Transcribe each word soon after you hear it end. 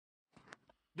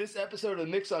This episode of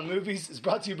Mix on Movies is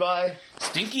brought to you by...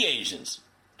 Stinky Asians.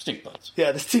 Stink bugs.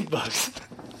 Yeah, the stink bugs.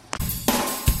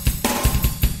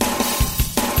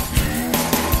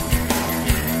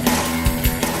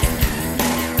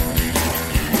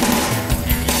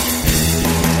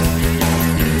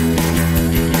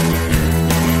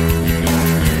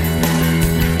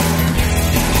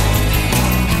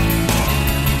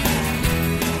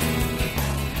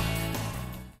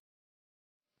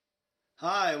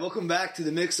 Hi, welcome back to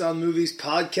the Mix on Movies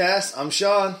podcast. I'm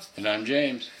Sean. And I'm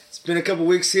James. It's been a couple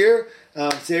weeks here.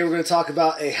 Today we're going to talk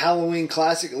about a Halloween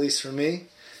classic, at least for me.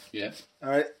 Yeah. All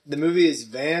right. The movie is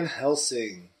Van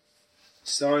Helsing,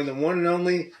 starring the one and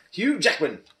only Hugh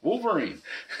Jackman. Wolverine.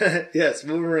 Yes,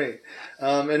 Wolverine.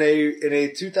 In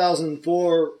a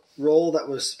 2004 role that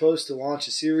was supposed to launch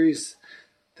a series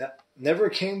that never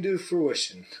came to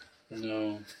fruition.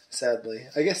 No. Sadly.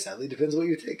 I guess sadly depends what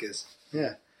your take is.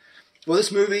 Yeah. Well,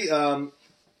 this movie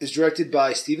is directed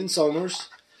by Steven Sommers,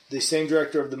 the same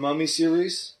director of the Mummy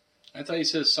series. I thought you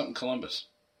said something Columbus.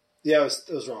 Yeah, I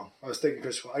was wrong. I was thinking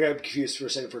Chris. I got confused for a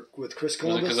second with Chris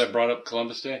Columbus. Was it because I brought up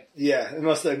Columbus Day? Yeah, it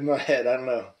must have in my head. I don't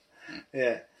know.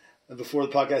 Yeah. Before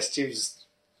the podcast, James...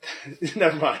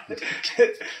 Never mind.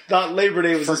 Thought Labor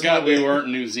Day was this Forgot Monday. we weren't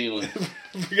in New Zealand.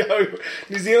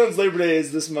 New Zealand's Labor Day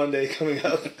is this Monday coming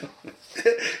up.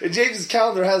 And James's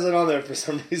calendar has it on there for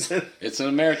some reason. It's an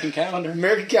American calendar.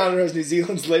 American calendar has New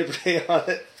Zealand's Labor Day on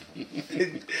it.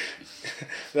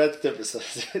 That's the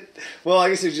difference. Well, I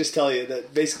guess I would just tell you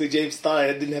that basically James thought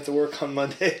I didn't have to work on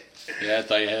Monday. Yeah, I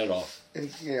thought you had it off.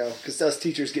 And, because us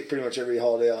teachers get pretty much every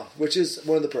holiday off, which is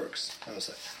one of the perks, I would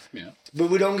say. Yeah. But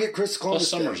we don't get Chris Columbus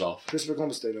Plus summer's Day. off. Christopher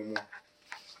Columbus Day no more.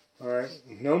 All right?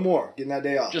 No more. Getting that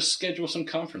day off. Just schedule some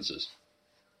conferences.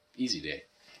 Easy day.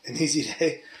 An easy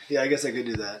day? Yeah, I guess I could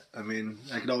do that. I mean,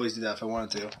 I could always do that if I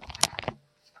wanted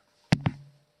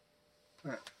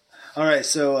to. All right,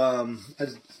 so I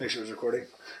just make sure it's recording.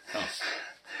 Oh.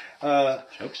 I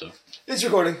hope so. It's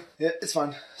recording. Yeah, it's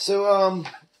fine. So,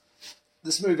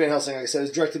 this movie, Van Helsing, like I said,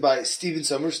 is directed by Steven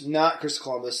Sommers, not Chris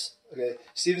Columbus. Okay,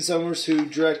 Steven Sommers, who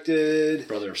directed...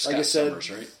 Brother of Scott like I said, Summers,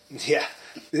 right? Yeah,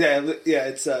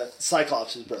 it's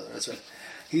Cyclops' brother, that's right.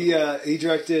 He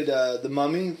directed The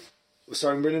Mummy,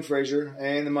 starring Brendan Fraser,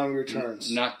 and The Mummy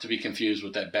Returns. Not to be confused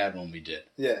with that bad one we did.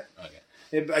 Yeah.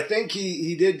 Okay. I think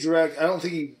he did direct... I don't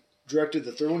think he directed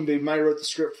the third one, but he might have wrote the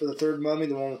script for the third Mummy,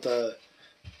 the one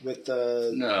with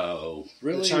No.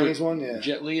 Really? the Chinese with one, yeah.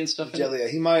 Jet Li and stuff in Jet Li,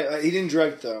 yeah. He didn't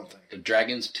direct it, I don't think. The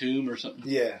Dragon's Tomb or something?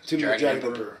 Yeah, Tomb of the Dragon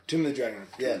Emperor. Tomb of the Dragon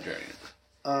Emperor, yeah. Tomb of the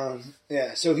Dragon.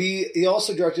 Yeah, so he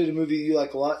also directed a movie you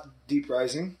like a lot, Deep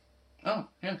Rising. Oh,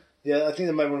 yeah. Yeah, I think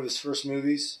that might be one of his first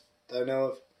movies that I know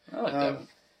of. I like that one.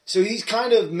 So he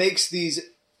kind of makes these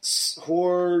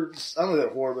horror, I don't know if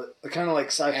they're horror, but kind of like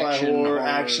sci-fi horror,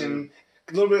 action.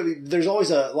 A little bit. There's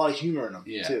always a lot of humor in them,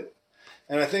 too.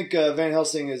 And I think Van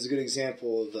Helsing is a good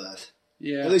example of that.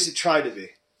 Yeah. At least it tried to be.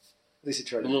 A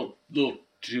little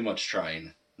too much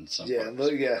trying in some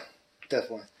parts. Yeah,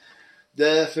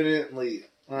 definitely.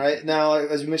 All right. Now,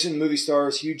 as we mentioned, the movie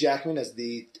stars Hugh Jackman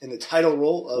in the title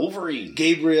role of Wolverine.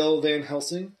 Gabriel Van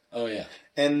Helsing. Oh yeah.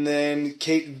 And then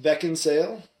Kate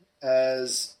Beckinsale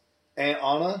as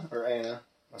Anna,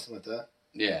 something like that.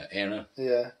 Yeah, Anna.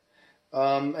 Yeah.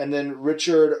 And then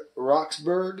Richard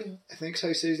Roxburgh, I think is how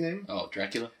you say his name. Oh,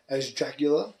 Dracula. As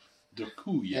Dracula.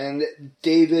 Dracula. And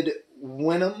David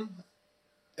Wenham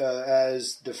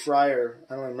as the Friar.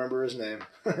 I don't remember his name.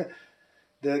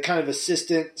 The kind of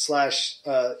assistant /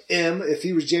 M, if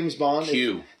he was James Bond.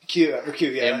 Q, yeah.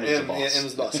 M was the boss. Yeah, M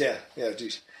was the boss, yeah. Yeah,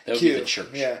 geez. That would be the church.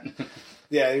 Yeah.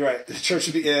 Yeah, you're right. The church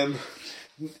would be M.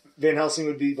 Van Helsing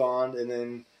would be Bond, and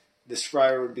then this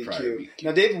Friar would be Q.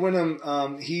 Now, David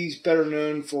Wenham, he's better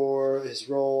known for his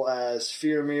role as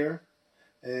Faramir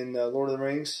in Lord of the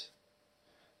Rings.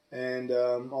 And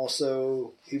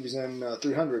also, he was in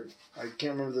 300. I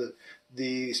can't remember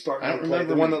the Spartan play,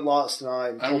 the one that lost. And I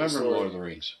remember Lord of the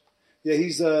Rings. Yeah,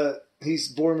 he's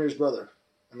Boromir's brother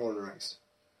in Lord of the Rings.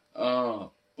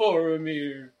 Oh,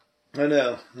 Boromir. I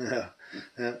know. Yeah.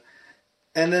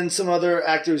 And then some other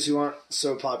actors who aren't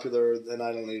so popular, and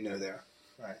I don't even know there.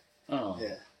 Right. Oh.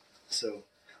 Yeah. So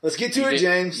let's get to it,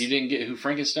 James. You didn't get who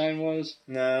Frankenstein was?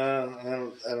 No,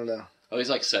 I don't know. Oh, he's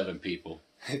like 7 people.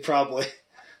 Probably.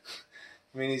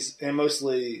 I mean,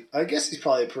 I guess he's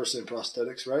probably a person in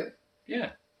prosthetics, right? Yeah.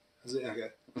 Is it?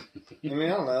 Okay. I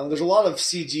mean, I don't know. There's a lot of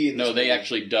CG in this No, they movie.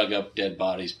 actually dug up dead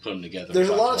bodies, put them together. There's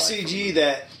a lot of CG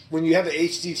that when you have an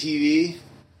HD TV,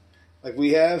 like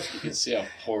we have, you can see how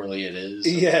poorly it is.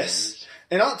 Yes.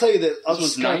 And I'll tell you that... This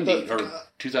was 90 or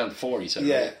 2004, you said,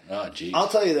 yeah. right? Oh, geez. I'll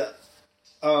tell you that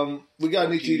we got a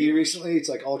new TV recently. It's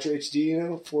like Ultra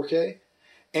HD, 4K.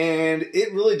 And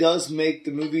it really does make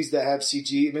the movies that have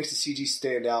CG, it makes the CG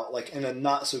stand out, like, in a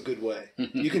not-so-good way.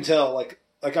 You can tell, like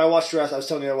I watched Jurassic, I was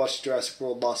telling you I watched Jurassic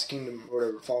World Lost Kingdom, or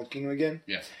whatever, Fallen Kingdom again.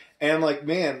 Yeah. And I'm like,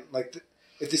 man, like,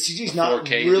 if the CG's not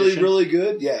 4K really, edition? really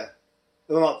good, yeah.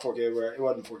 Well, not 4K, right? It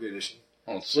wasn't 4K edition.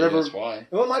 Oh, so that's why.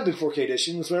 Well, it might have been 4K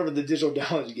edition. It's whatever the digital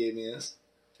download you gave me is.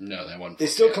 No, that wasn't 4K. It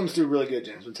still comes through really good,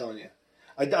 James, I'm telling you.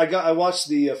 I watched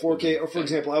the 4K, or for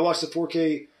example, I watched the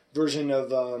 4K version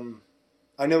of,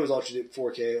 I know it was Ultra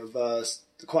 4K, of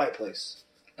The Quiet Place.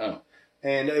 Oh.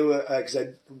 And it was, because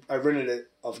I rented it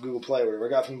off Google Play, or whatever. I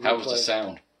got from Google How Play. was the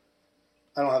sound?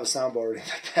 I don't have a sound bar or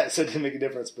anything like that, so it didn't make a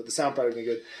difference, but the sound probably would be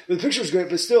good. But the picture's great,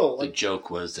 but still. The joke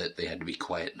was that they had to be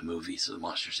quiet in the movie so the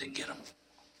monsters didn't get them.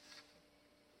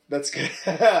 That's good.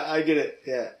 I get it,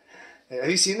 yeah. Have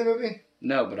you seen the movie?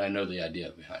 No, but I know the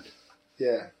idea behind it.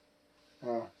 Yeah.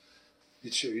 Well,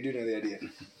 it's true. You do know the idea.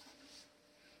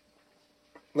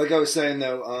 Like I was saying,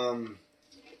 though,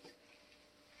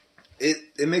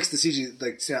 it makes the CG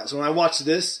like stand out. So when I watch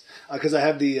this, because I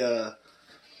have the,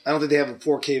 I don't think they have a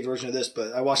 4K version of this,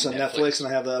 but I watched it on Netflix and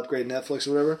I have the upgrade Netflix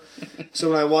or whatever. So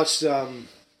when I watched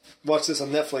this on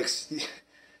Netflix,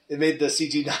 it made the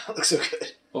CG not look so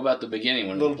good. What about the beginning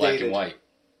when it was black and white?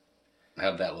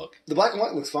 How'd that look? The black and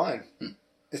white looks fine.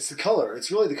 It's the color. It's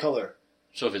really the color.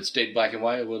 So if it stayed black and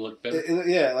white, it would look better?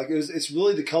 Yeah, like it's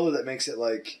really the color that makes it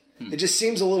like, it just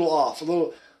seems a little off. A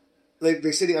little, like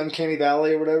they say the uncanny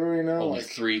valley or whatever, Only like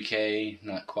 3K,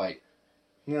 not quite.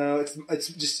 No, it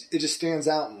just stands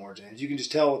out more, James. You can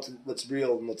just tell what's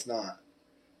real and what's not.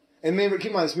 And maybe keep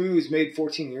in mind, this movie was made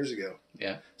 14 years ago.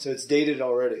 Yeah. So it's dated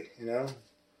already,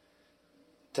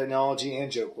 technology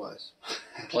and joke wise.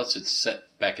 Plus, it's set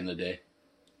back in the day.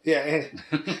 Yeah,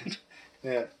 and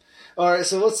yeah. All right,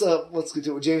 so let's get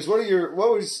to it, James.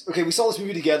 Okay? We saw this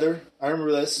movie together. I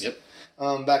remember this.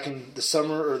 Yep. Back in the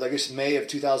summer, or I guess May of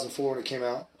 2004 when it came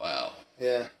out. Wow.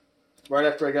 Yeah. Right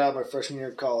after I got out of my freshman year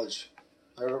of college.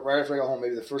 Right after I got home,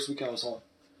 maybe the first weekend I was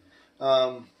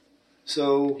home.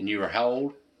 So. And you were how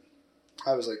old?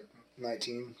 I was like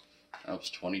 19. I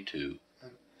was 22.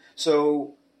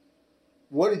 So,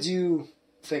 what did you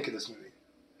think of this movie?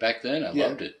 Back then, I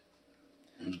loved it.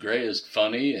 It was great. It was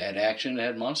funny. It had action. It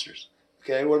had monsters.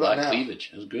 Okay, what about now? A lot of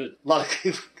cleavage. It was good.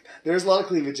 There's a lot of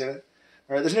cleavage in it.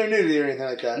 All right, there's no nudity or anything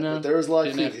like that. No, but there was a lot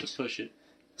of cleavage. Didn't have to push it.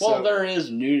 Well, there is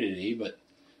nudity, but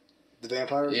the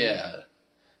vampires. Yeah,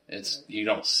 you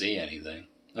don't see anything.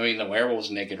 I mean, the werewolf's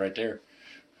naked right there.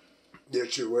 Yeah,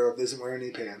 true. Werewolf isn't wearing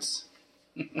any pants.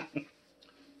 At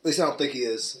least I don't think he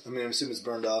is. I mean, I'm assuming it's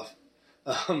burned off.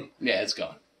 Yeah, it's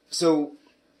gone. So,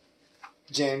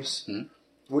 James,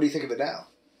 what do you think of it now?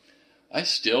 I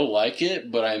still like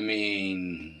it, but I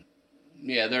mean,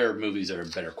 yeah, there are movies that are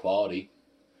better quality.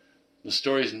 The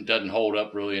story doesn't hold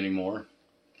up really anymore.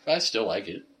 But I still like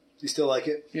it. You still like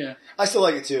it? Yeah. I still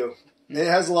like it too. It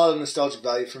has a lot of nostalgic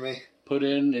value for me. Put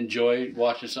in, enjoy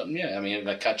watching something. Yeah, I mean, if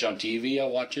I catch on TV,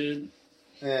 I'll watch it.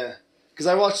 Yeah, because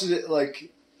I watched it like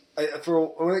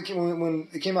when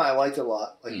it came out, I liked it a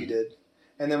lot, like you did.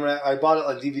 And then when I bought it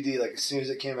on DVD, like as soon as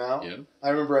it came out, I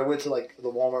remember I went to like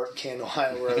the Walmart in Canton,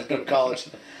 Ohio, where I was going to college,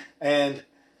 and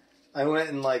I went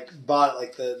and like bought it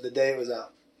like the day it was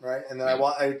out, right? And then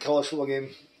I had a college football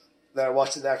game. Then I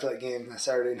watched it after that game that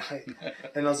Saturday night,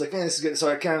 and I was like, man, this is good. So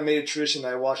I kind of made a tradition.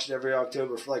 I watched it every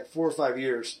October for like 4 or 5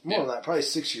 years, more than that, probably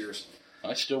 6 years.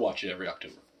 I still watch it every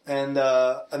October. And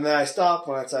then I stopped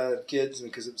when I had kids,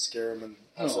 and because it would scare them,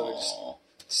 and so I just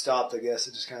stopped. I guess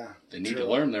it just kind of. They need to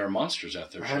learn there are monsters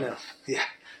out there. I know, yeah,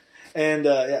 and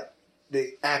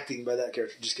the acting by that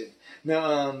character. Just kidding.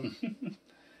 No,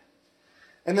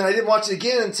 and then I didn't watch it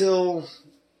again until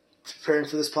preparing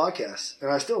for this podcast,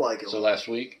 and I still like it. So last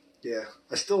week. Yeah,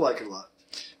 I still like it a lot.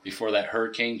 Before that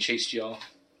hurricane chased you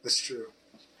off? That's true.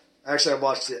 Actually, I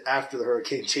watched it after the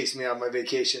hurricane chased me on my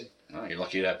vacation. Oh, you're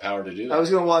lucky you had power to do that. I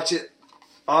was going to watch it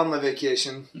on my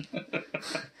vacation.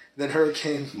 Then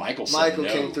Michael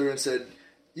came through and said,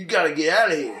 "You got to get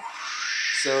out of here."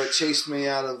 So it chased me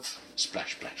out of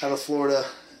Florida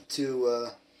to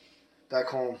back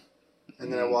home,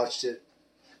 and then I watched it.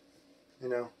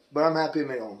 But I'm happy I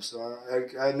made it home, so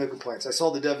I have no complaints. I saw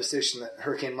the devastation that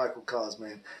Hurricane Michael caused,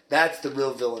 man. That's the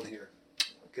real villain here.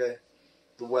 Okay?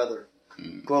 The weather.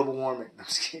 Global warming. I'm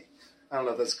just kidding. I don't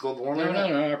know if that's global warming or not.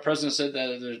 No. Our president said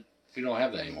that we don't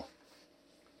have that anymore.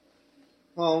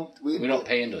 Well, we don't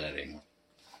pay into that anymore.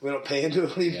 We don't pay into it?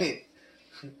 What do you mean?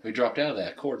 We dropped out of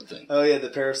that accord thing. Oh, yeah, the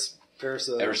Paris.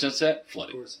 Ever since that,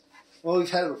 flooded. Well, we've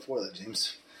had it before that,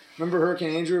 James. Remember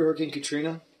Hurricane Andrew, Hurricane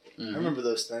Katrina? I remember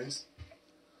those things.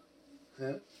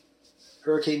 Yeah.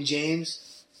 Hurricane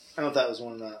James. I don't know if that was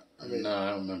one or not. No, I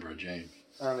don't remember a James.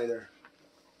 I don't either.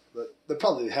 But there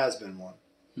probably has been one.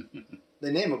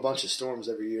 They name a bunch of storms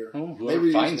every year. Oh,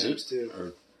 whoever finds it. Too.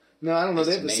 Or no, I don't know.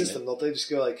 They have a system. Don't they just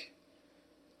go like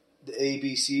the A,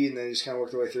 B, C, and then just kind of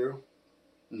work their way through?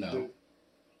 No.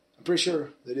 I'm pretty sure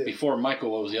they did. Before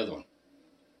Michael, what was the other one?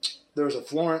 There was a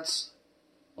Florence.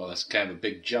 Well, that's kind of a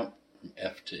big jump from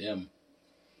F to M.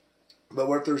 But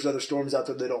what if there's other storms out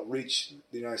there that don't reach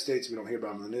the United States and we don't hear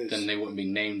about them in the news? Then they wouldn't be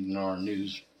named in our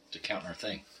news to count our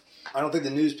thing. I don't think the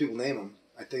news people name them.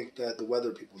 I think that the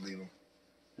weather people name them.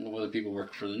 Well, weather people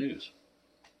work for the news.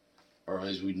 Or at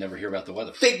least we'd never hear about the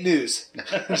weather. Fake news.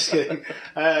 I'm just kidding.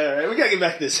 All right, we got to get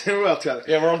back to this. We're off topic.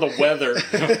 Yeah, we're on the weather.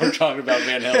 We're talking about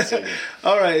Van Helsing.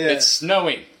 All right, yeah. It's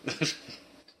snowing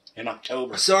in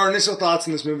October. So our initial thoughts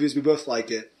on this movie is we both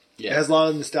like it. Yeah. It has a lot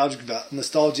of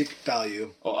nostalgic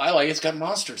value. Oh, I like it. It's got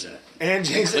monsters in it. And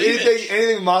James,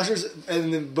 anything monsters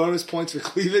and the bonus points for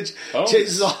cleavage, Chase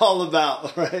is all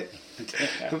about, right?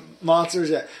 Yeah. Monsters,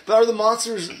 yeah. But are the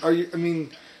monsters,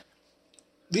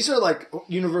 these are like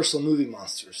Universal movie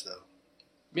monsters, though.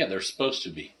 Yeah, they're supposed to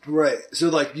be. Right. So,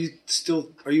 like,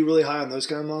 are you really high on those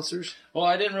kind of monsters? Well,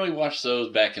 I didn't really watch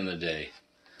those back in the day.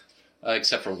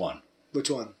 Except for one. Which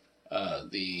one?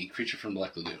 The Creature from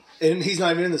Black Lagoon. And he's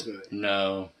not even in this movie?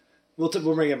 No. We'll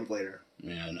bring him up later.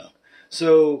 Yeah, I know.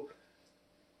 So,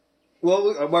 while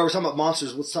we're talking about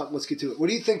monsters, let's get to it. What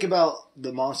do you think about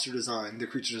the monster design, the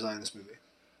creature design in this movie?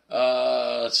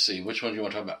 Let's see. Which one do you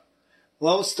want to talk about?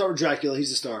 Well, let's start with Dracula.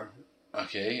 He's the star.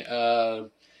 Okay.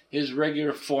 His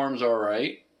regular form's all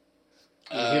right.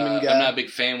 I'm not a big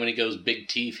fan when he goes big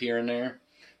teeth here and there.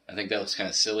 I think that looks kind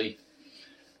of silly.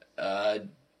 I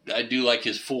do like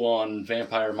his full-on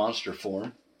vampire monster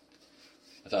form.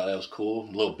 I thought that was cool.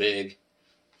 A little big.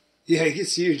 Yeah, he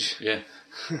gets huge. Yeah.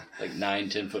 Like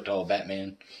 9-10 foot tall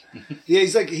Batman. Yeah,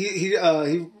 he's like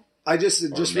I just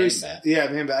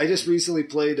recently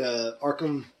played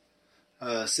Arkham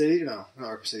City. No, not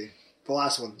Arkham City. The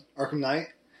last one, Arkham Knight,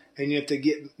 and you have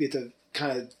to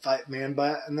kind of fight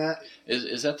Man-Bat in that.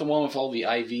 Is that the one with all the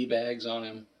IV bags on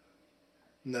him?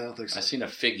 No, I don't think so. I've seen a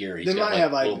figure. He's they got might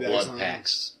have little IV bags blood on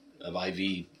packs of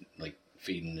IV like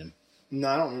feeding him. No,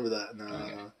 I don't remember that. No,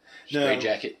 okay. no. Spray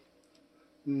jacket.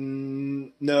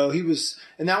 No, he was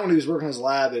in that one. He was working in his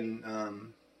lab,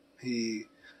 and he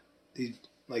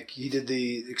did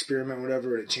the experiment, or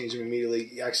whatever, and it changed him immediately.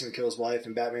 He accidentally killed his wife,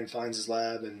 and Batman finds his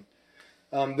lab, and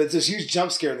but it's this huge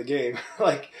jump scare in the game,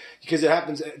 like because it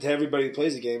happens to everybody who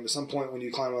plays the game. At some point, when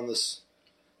you climb on this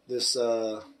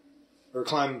or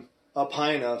climb up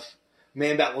high enough,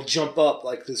 Man-Bat will jump up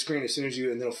like the screen as soon as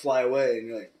and it'll fly away, and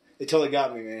you're like, it totally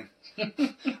got me, man.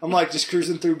 I'm like just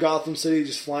cruising through Gotham City,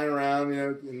 just flying around,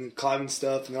 and climbing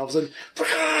stuff, and all of a sudden,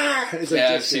 it's like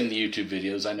I've seen the YouTube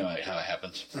videos. I know how it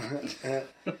happens.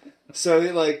 So I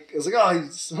was like, oh,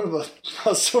 he's son of a! I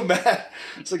was so mad.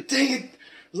 It's like, dang it, I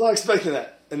was not expecting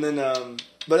that. And then,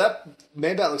 but that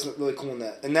Man-Bat looks really cool in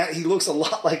that, and that he looks a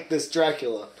lot like this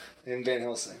Dracula in Van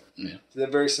Helsing. Yeah, so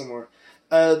they're very similar.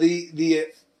 The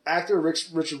actor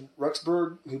Richard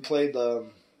Ruxburgh, who played a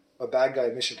bad guy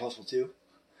in Mission Impossible 2.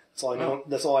 That's all I know.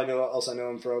 That's all I know. Else I know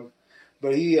him from.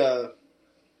 But he does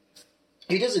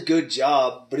a good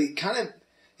job. But he's kind of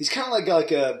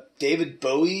like a David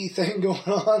Bowie thing going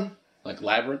on. Like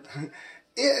Labyrinth.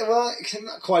 Yeah, well,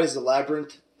 not quite as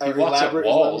elaborate. He walks up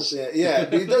walls. Yeah,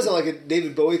 but he does like a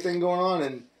David Bowie thing going on,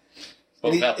 and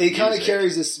he kind of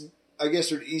carries this, I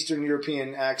guess, Eastern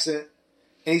European accent.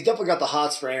 And he's definitely got the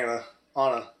hots for Anna.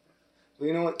 Well,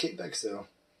 you know what? Kate Beckinsale.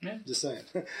 Yeah. Just saying.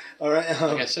 All right.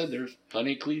 Like I said, there's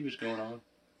plenty of cleavage going on.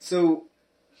 So,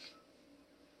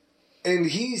 and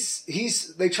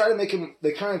they try to make him,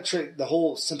 they kind of treat the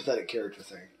whole sympathetic character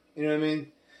thing. You know what I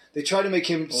mean? They try to make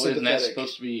him sympathetic. Isn't that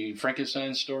supposed to be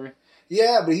Frankenstein's story?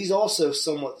 Yeah, but he's also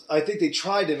somewhat, I think they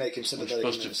tried to make him sympathetic.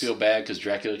 We're supposed to feel bad because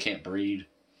Dracula can't breed.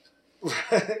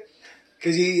 Right.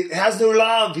 Because he has no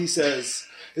love, he says.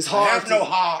 His heart. I have no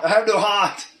heart. I have no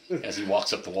heart. As he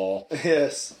walks up the wall.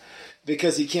 Yes.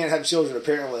 Because he can't have children,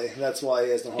 apparently. That's why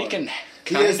he has no heart. He can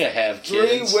kind of have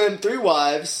kids. Three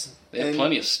wives. They have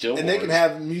plenty of stillborns. And they can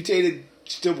have mutated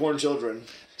stillborn children.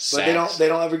 But they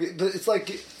don't ever get... But it's like...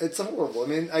 It's horrible. I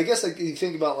mean, I guess like you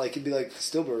think about it'd be like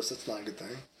stillbirths. That's not a good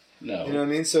thing. No. You know what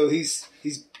I mean? So he's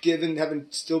having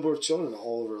stillborn children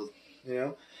all over,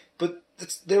 But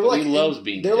they're like... He loves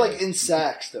being They're like in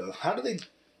sacks, though. How does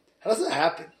that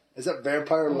happen? Is that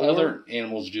vampire lore? Other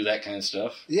animals do that kind of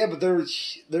stuff. Yeah, but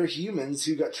they're humans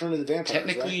who got turned into vampires.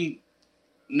 Technically, right?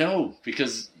 No,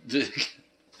 because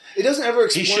it doesn't ever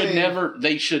explain.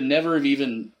 They should never have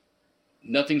even.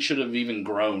 Nothing should have even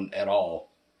grown at all.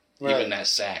 Right. Even that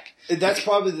sack. That's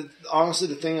probably honestly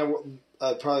the thing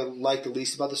I probably like the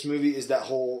least about this movie is that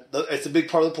whole. It's a big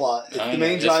part of the plot. It's the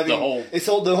main driving. It's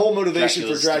the whole motivation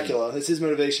for Dracula. It's his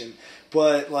motivation,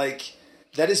 but like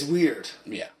that is weird.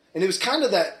 Yeah, and it was kind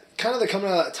of the coming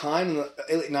out of that time in the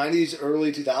late '90s,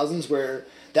 early 2000s where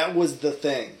that was the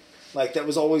thing. Like that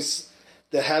was always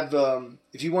to have.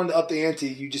 If you wanted to up the ante,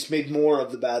 you just made more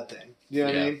of the bad thing. You know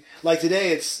what I mean? Like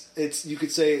today, it's you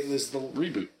could say it was the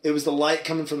reboot. It was the light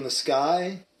coming from the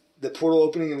sky. The portal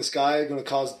opening in the sky going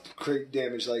to create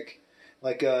damage, like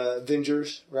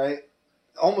Avengers, right?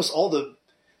 Almost all the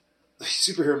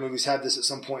superhero movies have this at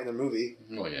some point in their movie,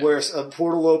 where a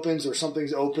portal opens or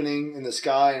something's opening in the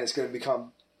sky, and it's going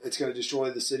to destroy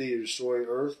the city or destroy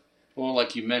Earth. Well,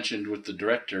 like you mentioned with the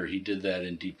director, he did that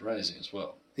in Deep Rising as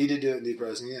well. He did do it in Deep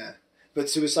Rising, yeah. But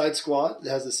Suicide Squad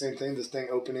has the same thing. This thing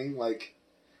opening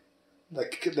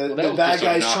the bad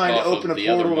guy's trying to open a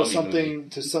portal to something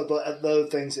to let other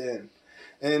things in,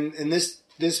 and in this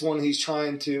one he's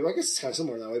trying to. I guess it's kind of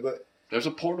similar that way, but there's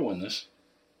a portal in this.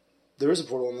 There is a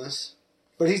portal in this,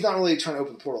 but he's not really trying to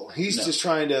open the portal. He's just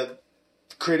trying to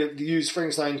use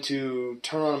Frankenstein to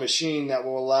turn on a machine that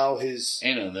will allow his.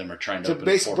 And of them are trying to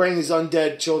basically bring his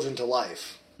undead children to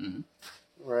life. Mm-hmm.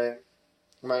 Right.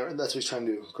 That's what he's trying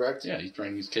to do. Correct. Yeah, he's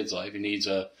bringing his kids life. He needs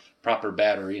a proper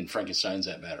battery, and Frankenstein's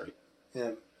that battery.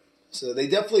 Yeah, so they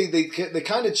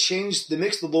kind of changed, they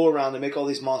mixed the lore around to make all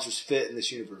these monsters fit in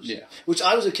this universe. Yeah, which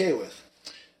I was okay with.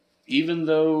 Even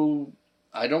though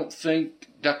I don't think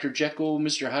Dr. Jekyll,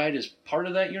 Mr. Hyde is part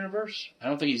of that universe. I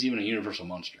don't think he's even a universal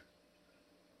monster.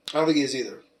 I don't think he is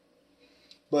either.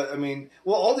 But I mean,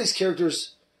 all these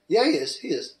characters. Yeah, he is. He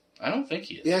is. I don't think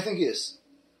he is. Yeah, I think he is.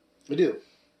 I do.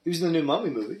 He was in the new Mummy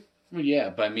movie. Well, yeah,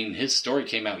 but I mean, his story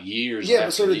came out years. Yeah,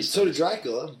 but so did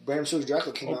Dracula. Bram Stoker's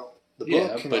Dracula came out. The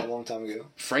book came out a long time ago.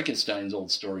 Frankenstein's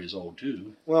old story is old,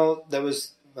 too. Well, that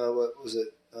was... what was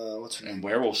it? What's her name? And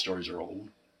werewolf stories are old.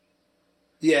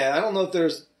 Yeah, I don't know if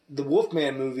there's... The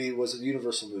Wolfman movie was a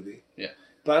Universal movie. Yeah.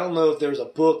 But I don't know if there's a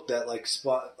book that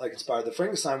inspired... The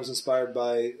Frankenstein was inspired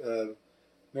by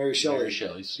Mary Shelley. Mary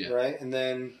Shelley's, yeah. Right? And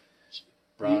then...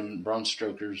 Bram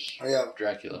Stoker's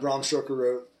Dracula. Bram Stoker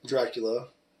wrote Dracula.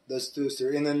 Those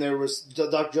three. And then there was...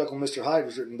 Dr. Jekyll and Mr. Hyde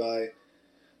was written by...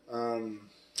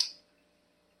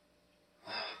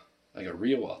 like a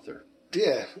real author.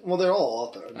 Yeah. Well, they're all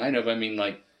authors. I know, but I mean,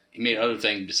 like, he made other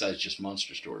things besides just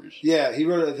monster stories. Yeah, he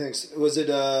wrote other things. Was it,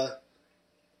 some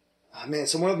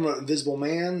one of them wrote Invisible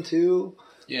Man, too?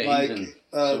 Yeah, even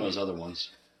some of those other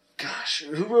ones. Gosh,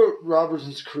 who wrote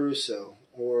Robinson Crusoe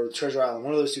or Treasure Island?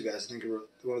 One of those two guys, I think, wrote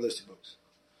one of those two books.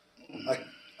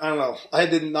 I don't know. I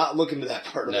did not look into that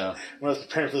part of it when I was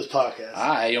preparing for this podcast.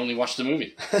 I only watched the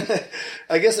movie.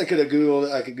 I guess I could have Googled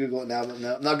it. I could Google it now, but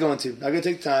no, I'm not going to. Not going to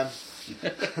take the time.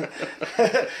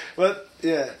 But,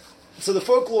 yeah. So the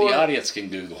folklore... The audience can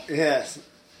Google. Yes.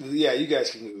 Yeah, you guys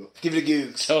can Google. Give it a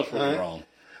Googs. Tell us we're wrong.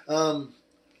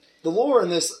 The lore in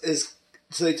this is...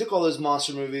 So they took all those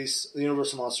monster movies, the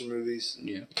Universal monster movies,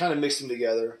 kind of mixed them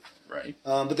together. Right.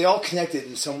 But they all connected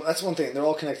in some... That's one thing. They're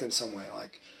all connected in some way.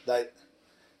 Like,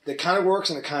 that kind of works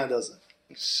and it kind of doesn't.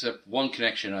 Except one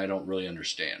connection I don't really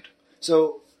understand.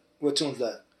 So, which one's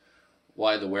that?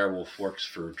 Why the werewolf works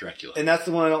for Dracula. And that's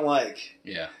the one I don't like.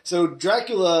 Yeah. So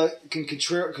Dracula can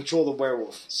control the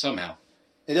werewolf. Somehow.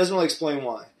 It doesn't really explain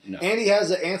why. No. And he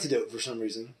has an antidote for some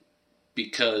reason.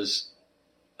 Because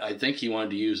I think he wanted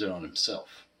to use it on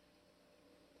himself.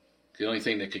 The only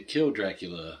thing that could kill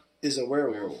Dracula is a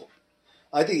werewolf.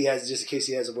 I think he has, just in case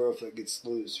he has a werewolf that gets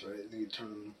loose, right? I think you turn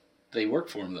him. They work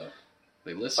for him, though.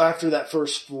 They listen. After that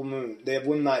first full moon. They have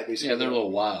one night, basically. Yeah, they're a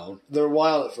little wild. They're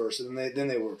wild at first, and then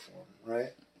they work for him,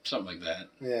 right? Something like that.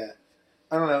 Yeah.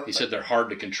 I don't know. He said they're hard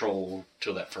to control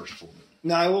till that first full moon.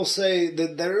 Now, I will say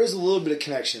that there is a little bit of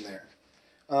connection there.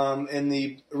 In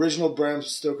the original Bram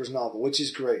Stoker's novel, which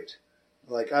is great.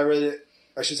 Like, I read it,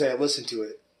 I should say I listened to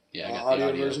it. Yeah, I got audio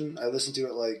the audio version. I listened to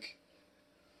it like...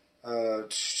 I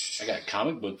got a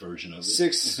comic book version of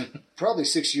it. Probably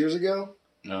 6 years ago.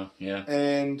 No, yeah.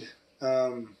 And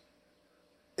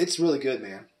it's really good,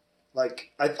 man.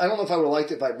 Like, I don't know if I would have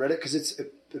liked it if I read it, because it's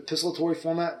epistolatory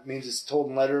format. It means it's told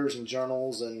in letters and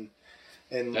journals and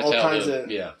that's all kinds of...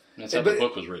 Yeah, that's how the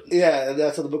book was written. Yeah,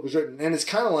 that's how the book was written. And it's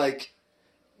kind of like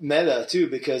meta, too,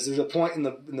 because there's a point in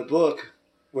the book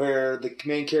where the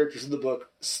main characters of the book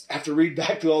have to read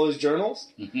back through all those journals.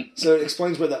 So it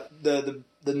explains where the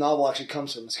novel actually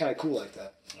comes from. It's kind of cool like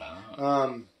that.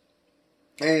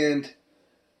 And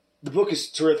the book is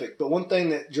terrific. But one thing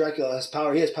that Dracula has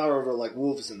power, he has power over like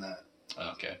wolves in that.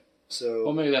 Okay. So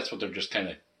well, maybe that's what they're just kind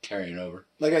of carrying over.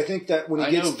 Like I think that when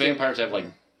he I know vampires have like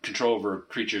control over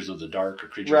creatures of the dark or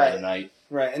creatures of the night.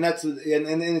 Right, and that's and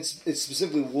it's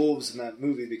specifically wolves in that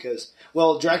movie because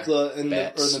Dracula in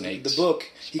the book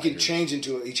he can change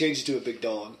into a big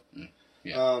dog.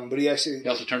 Yeah. But he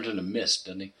also turns into mist,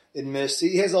 doesn't he? In mist,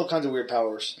 he has all kinds of weird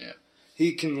powers. Yeah,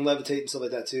 he can levitate and stuff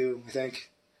like that too. I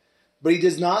think, but he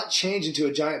does not change into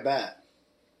a giant bat.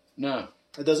 No,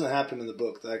 it doesn't happen in the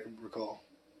book that I can recall.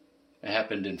 It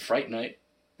happened in Fright Night.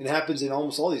 It happens in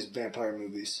almost all these vampire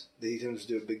movies that he turns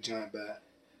into a big giant bat.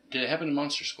 Did it happen in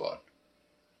Monster Squad?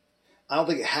 I don't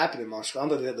think it happened in Monster Squad. I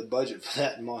don't think they had the budget for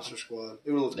that in Monster Squad.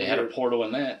 It would look They had a portal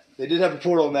in that. They did have a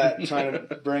portal in that, trying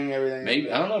to bring everything.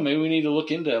 Maybe I don't know. Maybe we need to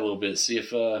look into that a little bit, see if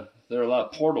there are a lot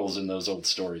of portals in those old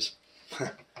stories.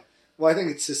 Well, I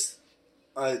think it's just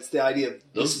it's the idea of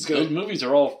those movies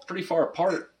are all pretty far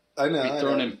apart. I know. Be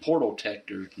throwing in portal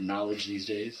tech or knowledge these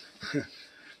days.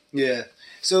 Yeah.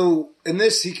 So in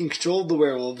this, he can control the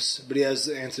werewolves, but he has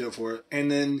the antidote for it. And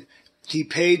then he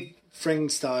paid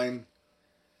Frankenstein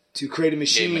to create a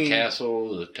machine. Gave him a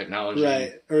castle, the technology.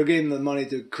 Right. Or gave him the money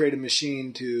to create a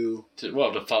machine to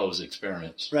follow his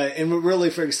experiments. Right. And what really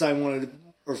Frankenstein wanted,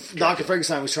 or Dr.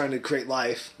 Frankenstein was trying to create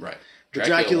life. Right. But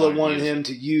Dracula wanted him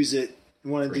to use it,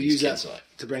 wanted to use that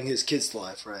to bring his kids to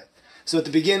life. Right. So at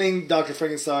the beginning, Dr.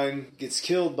 Frankenstein gets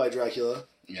killed by Dracula.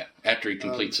 Yeah, after he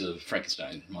completes the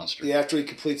Frankenstein monster. Yeah, after he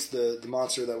completes the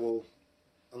monster that will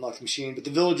unlock the machine. But the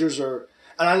villagers are...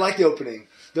 And I like the opening.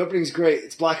 The opening's great.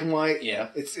 It's black and white. Yeah.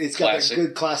 It's got that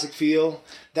good classic feel.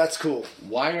 That's cool.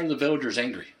 Why are the villagers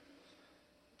angry?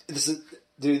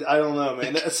 Dude, I don't know,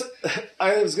 man.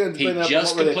 I was going to bring He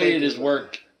just completed his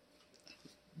work.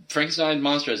 Frankenstein's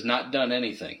monster has not done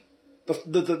anything. But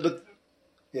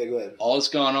yeah, go ahead. All that's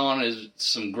gone on is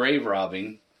some grave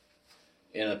robbing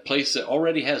in a place that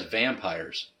already has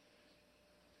vampires.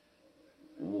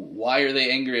 Why are they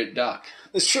angry at Doc?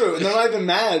 It's true, and they're not even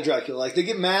mad at Dracula. Like they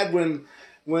get mad when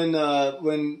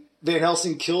Van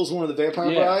Helsing kills one of the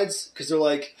vampire brides because they're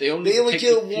like they only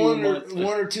kill one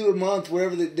or two a month,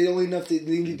 wherever they only enough they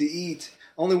need to eat.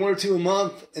 Only one or two a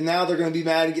month, and now they're going to be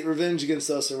mad and get revenge against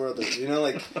us or whatever. You know,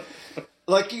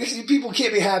 like people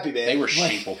can't be happy, man. They were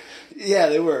sheeple. Yeah,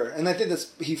 they were, and I think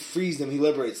he frees them, he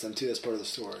liberates them too. That's part of the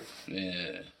story.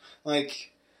 Yeah,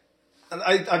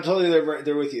 I'm totally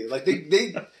there with you. Like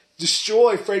they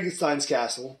destroy Frankenstein's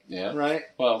castle. Yeah. Right.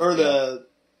 Well.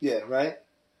 Right.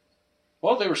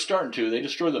 Well, they were starting to. They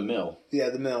destroy the mill. Yeah,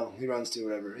 the mill he runs to,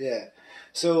 whatever. Yeah.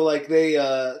 So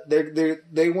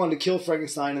they wanted to kill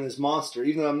Frankenstein and his monster,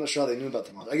 even though I'm not sure how they knew about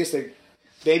the monster. I guess they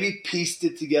maybe pieced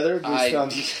it together based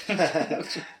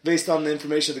on the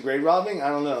information of the grave robbing. I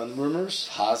don't know, and rumors.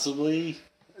 Possibly.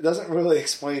 It doesn't really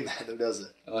explain that, though, does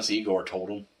it? Unless Igor told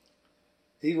him.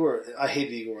 I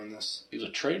hated Igor in this. He was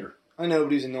a traitor. I know,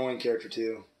 but he's an annoying character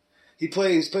too. He's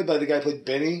played by the guy who played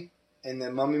Benny in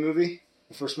the Mummy movie,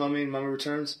 the first Mummy and Mummy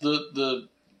Returns. I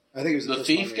think it was the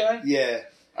thief Mummy. guy. Yeah,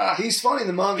 he's funny in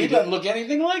the Mummy. He doesn't look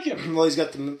anything like him. Well, he's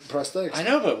got the prosthetics. I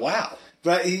know, but wow.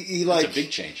 But he That's a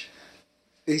big change.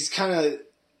 He's kind of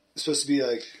supposed to be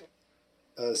like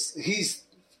he's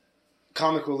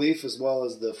comic relief as well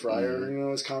as the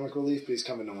friar. Is comic relief, but he's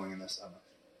kind of annoying in this. I don't know.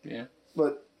 Yeah,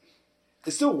 but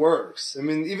it still works. I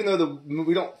mean, even though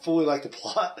we don't fully like the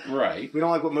plot, right? We don't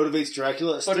like what motivates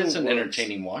Dracula. But it's an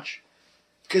entertaining watch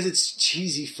because it's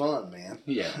cheesy fun, man.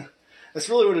 Yeah, that's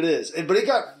really what it is. But it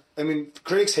got. I mean,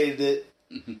 critics hated it.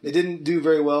 It didn't do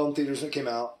very well in theaters when it came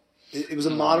out. It was a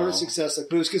moderate success,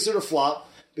 but it was considered a flop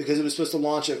because it was supposed to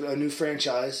launch a new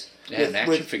franchise. It had an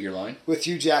action figure line with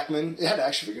Hugh Jackman. It had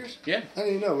action figures. Yeah, I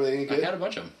didn't even know. Were they any good? I had a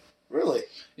bunch of them. Really?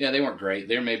 Yeah, they weren't great.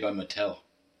 They were made by Mattel.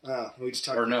 Oh, we just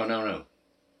talked. Or no.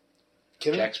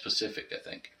 Kevin? Jack's Pacific, I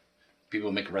think.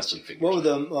 People make wrestling figures. What were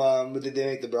them? Did they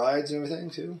make the brides and everything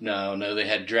too? No. They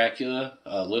had Dracula,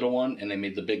 a little one, and they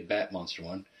made the big bat monster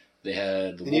one. They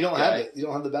had the and you don't have it. You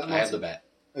don't have the bat monster. I have the bat.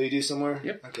 Oh, you do somewhere?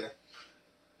 Yep. Okay.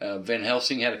 Van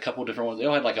Helsing had a couple different ones. They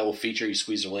all had like a little feature. You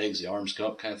squeeze their legs, the arms come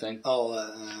up, kind of thing.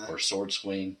 Oh. Or sword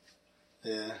swing.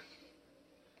 Yeah.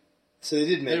 So they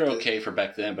did make. They're okay for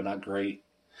back then, but not great.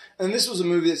 And this was a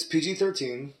movie that's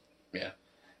PG-13. Yeah.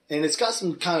 And it's got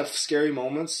some kind of scary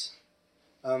moments.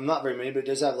 Not very many, but it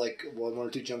does have like one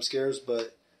or two jump scares.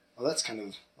 But that's kind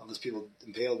of all those people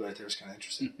impaled right there is kind of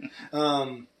interesting.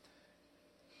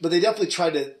 But they definitely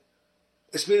tried to.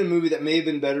 It's been a movie that may have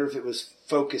been better if it was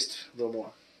focused a little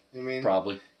more. You know what I mean?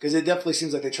 Probably. Because it definitely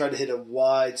seems like they tried to hit a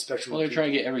wide spectrum. Well, they're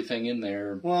trying to get everything in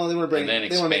there. Well, they want to bring. They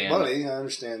want to make money. I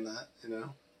understand that,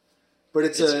 But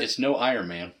it's no Iron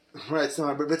Man. Right, it's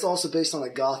not. But it's also based on a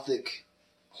gothic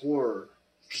horror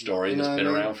story that's been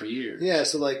around for years. Yeah,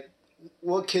 so like,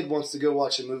 what kid wants to go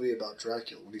watch a movie about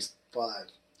Dracula when he's 5?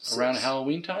 6? Around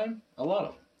Halloween time, a lot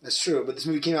of them. That's true, but this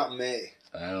movie came out in May.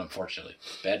 Unfortunately.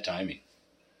 Bad timing.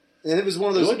 And it was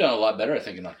one of It those... would have done a lot better, I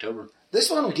think, in October. This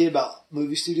one I don't get about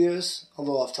movie studios, a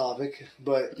little off topic,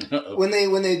 but when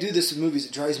they do this with movies,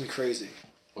 it drives me crazy.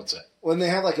 What's that? When they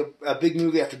have like a big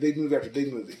movie after big movie after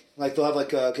big movie. Like they'll have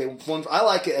like, I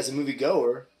like it as a movie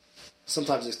goer.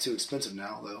 Sometimes it's too expensive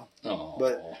now, though. Oh.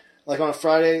 But like on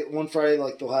one Friday,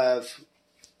 like they'll have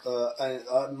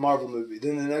a Marvel movie.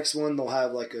 Then the next one, they'll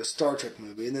have like a Star Trek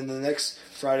movie. And then the next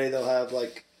Friday, they'll have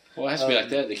like... Well, it has to be like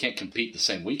that. They can't compete the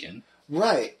same weekend.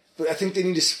 Right. But I think they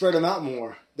need to spread them out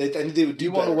more. I think they would do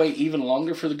you better. Want to wait even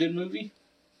longer for the good movie?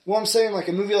 Well, I'm saying like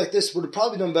a movie like this would have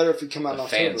probably done better if it came out in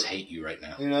October. Fans hate you right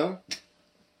now. You know?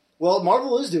 Well,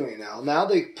 Marvel is doing it now. Now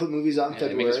they put movies out in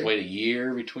February. They make us wait a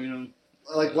year between them.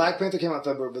 Like Black Panther came out in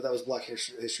February, but that was Black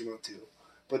History Month too.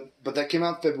 But that came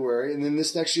out in February, and then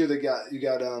this next year you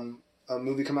got a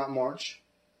movie come out in March,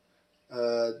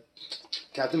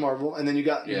 Captain Marvel, and then you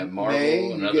got Marvel,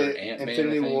 May, another you get Ant-Man,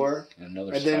 Infinity War, and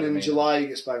then in July you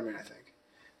get Spider-Man, I think.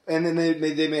 And then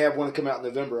they may have one come out in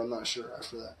November. I'm not sure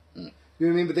after that. You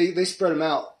know what I mean? But they spread them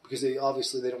out because they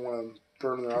don't want to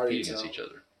burn their audience against out. each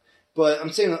other. But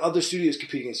I'm saying that other studios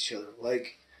compete against each other.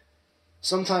 Like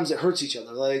sometimes it hurts each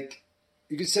other. Like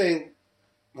you could say,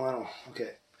 well, okay.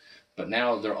 But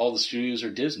now all the studios are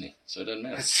Disney, so it doesn't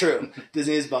matter. That's true.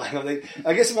 Disney is buying them.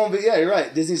 I guess it won't be. Yeah, you're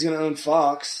right. Disney's going to own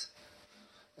Fox,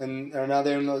 and now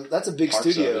they own. That's a big Parts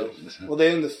studio. Well,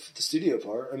 they own the studio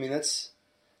part. I mean, that's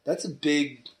a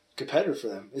big competitor for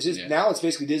them. It's just now it's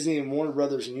basically Disney and Warner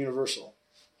Brothers and Universal.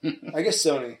 I guess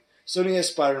Sony. Sony has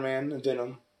Spider-Man and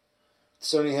Venom.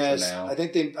 Sony has. I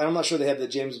think I'm not sure they have the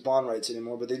James Bond rights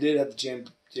anymore, but they did have the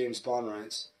James Bond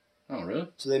rights. Oh, really?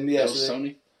 So they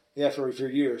Sony. Yeah, for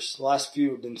years. The last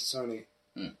few have been Sony.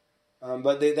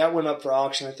 But that went up for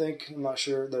auction, I think. I'm not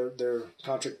sure. Their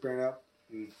contract ran up.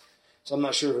 So I'm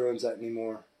not sure who owns that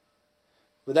anymore.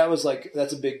 But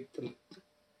that's a big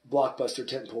blockbuster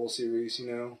tentpole series,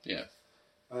 you know? Yeah.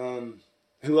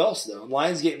 Who else, though?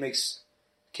 Lionsgate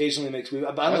occasionally makes movies.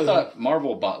 I thought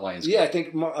Marvel bought Lionsgate. Yeah,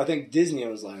 I think Disney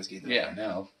owns Lionsgate. Though. Yeah,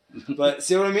 now. But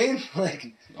see what I mean?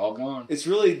 Like all gone. It's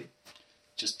really...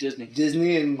 Just Disney.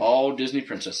 Disney and... all Disney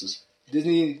princesses.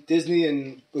 Disney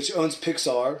and... Which owns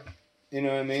Pixar. You know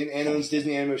what I mean? And owns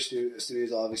Disney Animation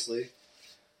Studios, obviously.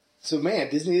 So,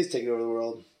 man, Disney is taking over the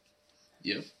world.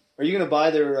 Yep. Are you going to buy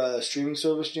their streaming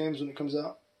service, James, when it comes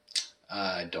out?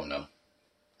 I don't know.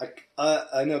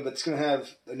 I know, but it's going to have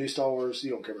a new Star Wars.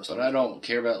 You don't care about Star Wars. But I don't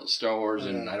care about Star Wars,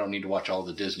 and I don't need to watch all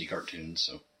the Disney cartoons,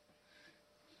 so...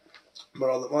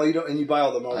 But you don't, and you buy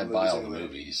all the Marvel movies. I buy all anyway. the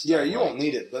movies. Yeah, you won't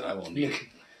need it, but I won't need it.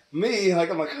 Me,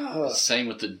 I'm like, oh. Same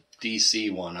with the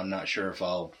DC one. I'm not sure if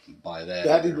I'll buy that.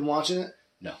 Have you been watching it?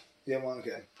 No. Yeah, well,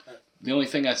 okay. The only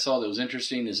thing I saw that was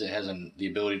interesting is it has the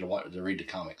ability to read the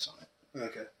comics on it.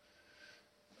 Okay.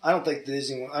 I don't think the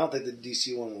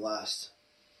DC one will last.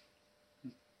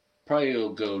 Probably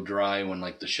it'll go dry when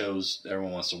the shows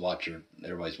everyone wants to watch or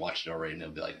everybody's watched it already, and they'll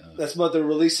be like, oh. That's about they're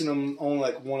releasing them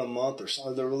only one a month or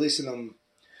something. They're releasing them.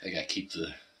 They gotta keep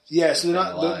the so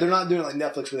they're not doing it like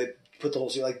Netflix where they put the whole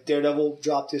series. Like Daredevil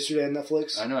dropped yesterday on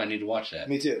Netflix. I know. I need to watch that.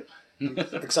 Me too. I'm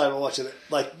excited to watch it.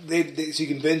 Like they so you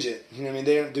can binge it. You know what I mean?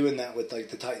 They aren't doing that with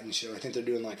the Titans show. I think they're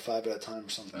doing 5 at a time or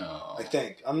something. Oh. I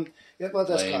think. But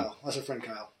that's Kyle. That's our friend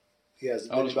Kyle. He has.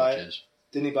 Didn't he buy it?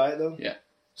 Didn't he buy it though? Yeah.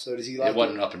 So does he like it? It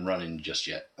wasn't up and running just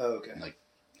yet. Oh, okay.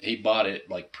 He bought it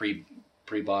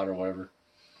pre-bought or whatever.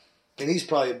 And he's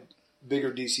probably a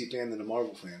bigger DC fan than a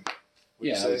Marvel fan.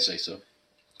 I would say so.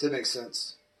 That makes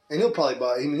sense. And he'll probably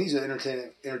buy. I mean, he's an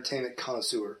entertainment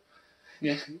connoisseur.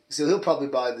 Yeah. So he'll probably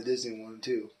buy the Disney one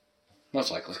too.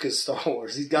 Most likely. Because Star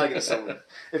Wars, he's got to get a Star Wars.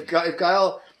 If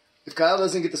Kyle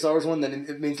doesn't get the Star Wars one, then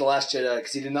it means The Last Jedi,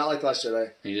 because he did not like The Last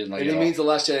Jedi. He didn't like it. And it means The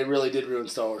Last Jedi really did ruin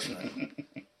Star Wars for him.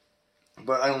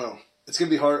 But I don't know. It's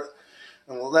going to be hard.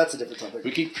 Well, that's a different topic.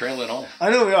 We keep trailing on. I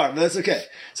know we are, but that's okay.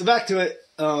 So back to it.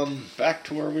 Back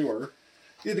to where we were.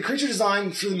 Yeah, the creature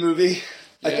design for the movie.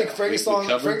 Yeah, I think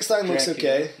Frankenstein looks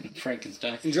okay.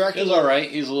 Frankenstein. And Dracula, he was all right.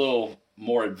 He's a little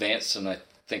more advanced than I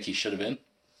think he should have been.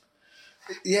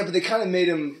 Yeah, but they kind of made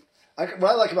him... what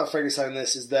I like about Frankenstein in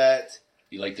this is that...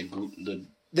 You like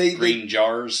the green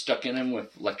jars stuck in him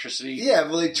with electricity? Yeah,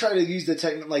 well, they try to use the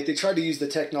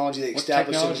technology they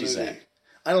established in the movie. Is that?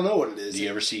 I don't know what it is. Do you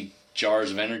ever see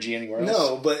jars of energy anywhere else?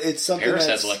 No, but it's something Paris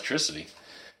has electricity.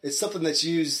 It's something that's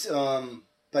used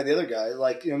by the other guy.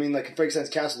 In Frankenstein's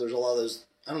castle, there's a lot of those...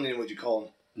 I don't even know what you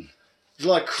call them. There's a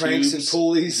lot of cranks and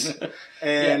pulleys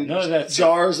and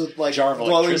jars with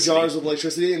glowing jars with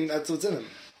electricity, and that's what's in them.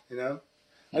 You know,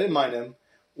 I didn't mind him.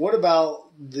 What about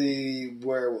the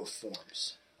werewolf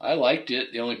forms? I liked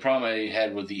it. The only problem I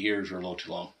had with the ears were a little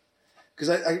too long. Because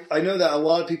I know that a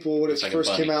lot of people, when it Like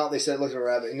first came out, they said, look at a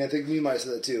rabbit. And I think you might have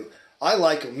said that too. I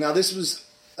like them. Now, this was,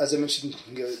 as I mentioned,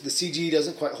 the CG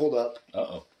doesn't quite hold up.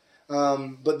 Uh-oh.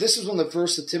 But this was one of the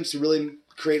first attempts to really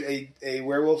create a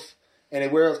werewolf, and a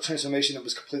werewolf transformation that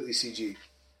was completely CG.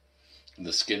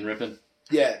 The skin ripping?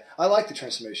 Yeah. I like the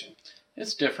transformation.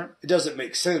 It's different. It doesn't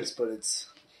make sense, but it's...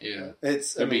 Yeah.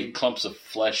 There'd be clumps of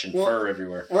flesh and fur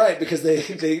everywhere. Right, because they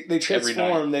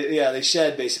transform. They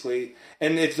shed, basically.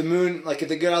 And if the moon, if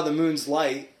they get out of the moon's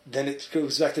light, then it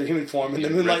goes back to human form, and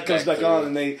the moonlight comes back on,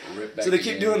 and they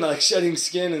keep doing shedding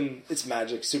skin, and it's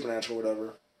magic, supernatural,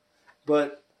 whatever.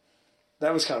 But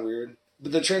that was kind of weird.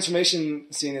 But the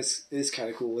transformation scene is kind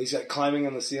of cool. He's climbing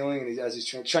on the ceiling, and as he's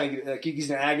trying to get, he's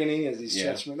in agony as he's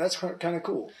transforming. That's kind of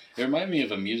cool. It reminded me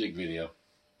of a music video.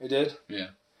 It did? Yeah.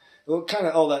 Well, kind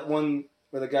of, that one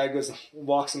where the guy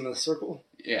walks in the circle?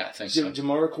 Yeah, I think so.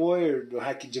 Jamiroquai or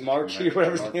Jamarki or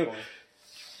whatever his name.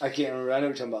 I can't remember. I know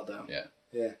what you're talking about, though. Yeah.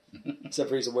 Yeah. Except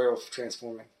for he's a werewolf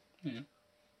transforming. Yeah.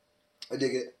 I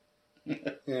dig it.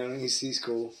 He's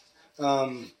cool.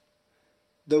 The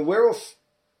werewolf,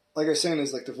 like I was saying,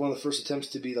 is one of the first attempts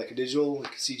to be a digital,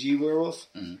 CG werewolf.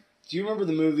 Mm-hmm. Do you remember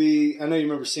the movie? I know you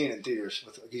remember seeing it in theaters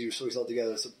because we saw it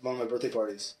together. It's one of my birthday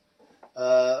parties.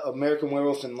 American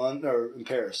Werewolf in London or in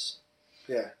Paris.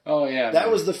 Yeah. Oh yeah. That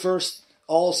was the first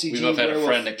all CG. We both had a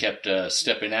friend that kept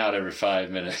stepping out every 5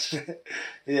 minutes.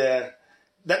 Yeah.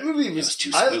 That movie was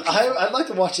too spooky. I'd like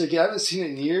to watch it again. I haven't seen it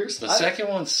in years. The second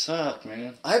one sucked,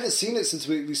 man. I haven't seen it since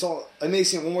we saw it. I may have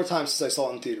seen it one more time since I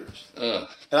saw it in theaters. Ugh.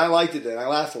 And I liked it then. I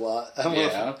laughed a lot.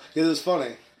 Yeah. Because it was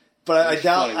funny. But I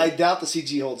doubt the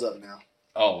CG holds up now.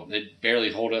 Oh, it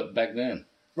barely held up back then.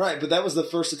 Right, but that was the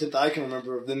first attempt I can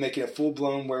remember of them making a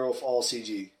full-blown werewolf all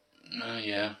CG.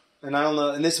 Yeah. And I don't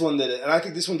know, and this one did it. And I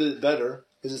think this one did it better,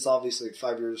 because it's obviously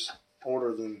 5 years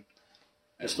older than...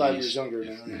 It's 5 years younger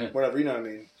now. Whatever, you know what I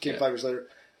mean. Came 5 years later.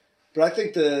 But I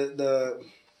think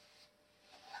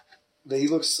he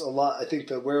looks a lot... I think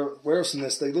the werewolves in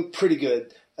this, they look pretty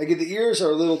good. I get the ears are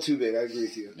a little too big, I agree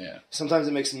with you. Yeah. Sometimes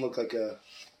it makes them look like a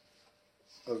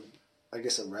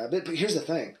rabbit. But here's the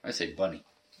thing. I say bunny.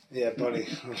 Yeah, bunny.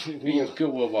 Good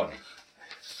little bunny.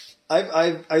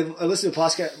 I listened to a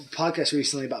podcast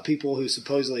recently about people who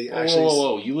supposedly actually...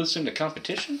 Whoa. You listen to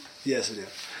competition? Yes, I do.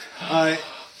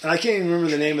 I can't even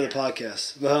remember the name of the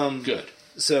podcast. Good.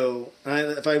 So,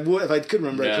 if I could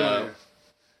remember, I could.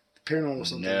 Paranormal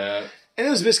something. No. And it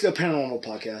was basically a paranormal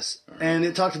podcast. And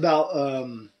it talked about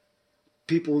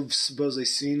people who've supposedly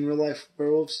seen real-life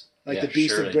werewolves. The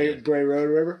Beast of Bray Road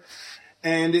or whatever.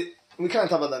 And we kind of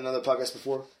talked about that in another podcast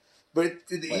before. But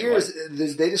the ears,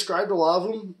 they described a lot of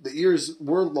them. The ears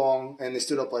were long, and they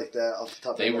stood up like that off the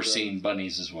top of the head. They were seeing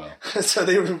bunnies as well. So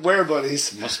they were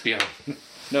were-bunnies. Must be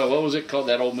No, what was it called,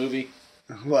 that old movie?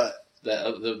 What?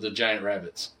 The giant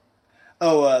rabbits.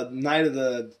 Oh, Night of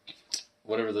the...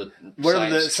 Whatever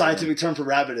the scientific term for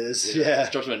rabbit is. Yeah. It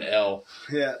starts with an L.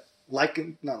 Yeah. Not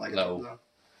Lycanthrope.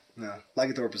 No.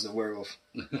 Lycanthrope is a werewolf.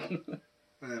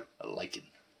 Yeah. A lichen.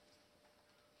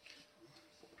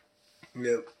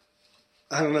 Yep.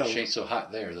 I don't know. She ain't so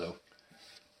hot there, though.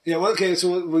 Yeah, well, okay,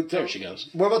 so... There she goes.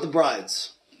 What about the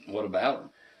brides? What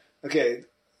about? Okay,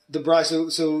 the bride...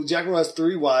 So Jack has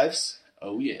 3 wives.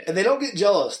 Oh, yeah. And they don't get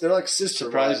jealous. They're like sister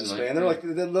wives, man. They're like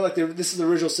this is the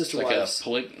original sister wives.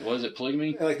 What is it,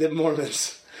 polygamy? Like the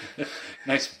Mormons.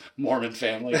 Nice Mormon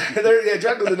family.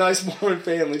 Dracula's a nice Mormon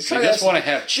family. They just want to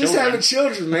have children. Just having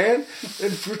children, man.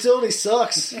 And fertility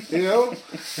sucks, you know?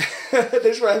 They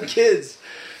just want to have kids.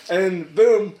 And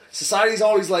boom, society's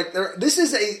always like, this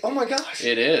is oh my gosh.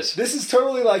 It is. This is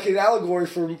totally like an allegory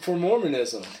for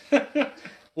Mormonism.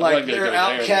 Like, they're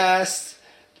outcasts.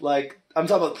 Like, I'm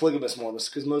talking about polygamous Mormons,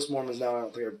 because most Mormons now, I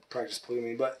don't think, practice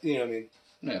polygamy, but you know what I mean.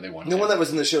 Yeah, they want the one that was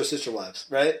in the show Sister Wives,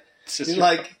 right?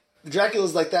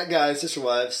 Dracula's like that guy in Sister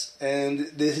Wives, and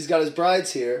he's got his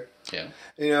brides here. Yeah.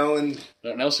 You know, and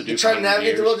nothing else to do. Trying to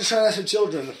navigate the world, just trying to have some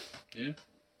children. Yeah.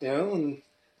 You know, and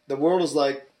the world is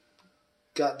like,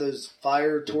 got those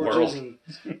fire torches and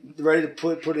ready to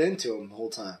put it into him the whole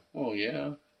time. Oh,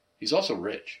 yeah. He's also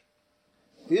rich.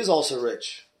 He is also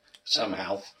rich.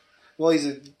 Somehow. Well,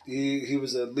 he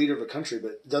was a leader of a country,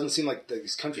 but it doesn't seem like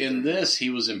his country. In this,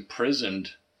 he was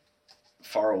imprisoned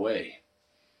far away,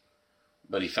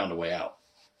 but he found a way out.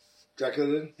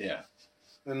 Dracula did? Yeah.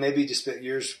 And maybe he just spent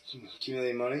years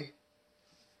accumulating money.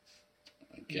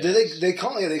 I guess.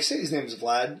 They say his name is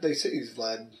Vlad. They say he's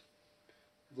Vlad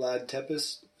Tepes.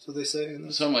 That's what they say in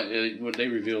this. What they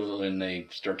reveal when they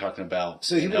start talking about.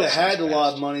 So he would have had a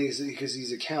lot of money because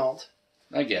he's a count.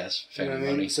 I guess. Family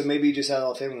money. So maybe he just had a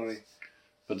lot of family money.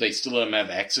 But they still let him have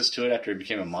access to it after he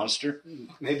became a monster?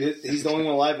 Maybe he's the only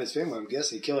one alive in his family. I'm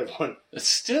guessing he killed everyone. But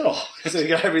still. So he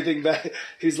got everything back.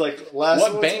 He's like,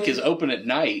 what bank is open at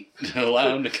night to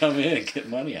allow him to come in and get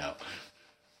money out?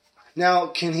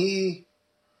 Now,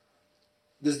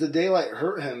 does the daylight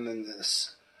hurt him in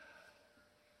this?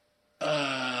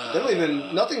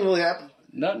 Nothing really happened.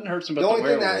 Nothing hurts him but the only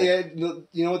thing werewolf.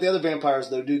 you know what, the other vampires,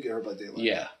 though, do get hurt by daylight.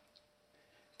 Yeah.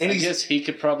 And I guess he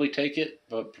could probably take it,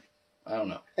 but I don't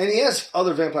know. And he has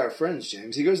other vampire friends,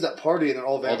 James. He goes to that party and they're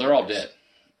all vampires. Oh, they're all dead.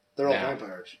 They're all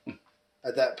vampires.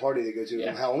 At that party they go to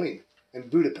on Halloween in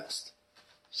Budapest.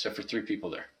 Except for 3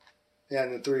 people there. Yeah,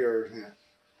 and the 3 are,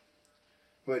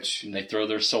 And they throw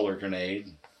their solar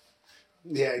grenade.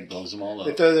 Yeah. It blows them all up.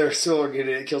 They throw their solar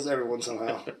grenade, it kills everyone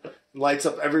somehow. Lights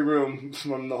up every room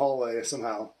from the hallway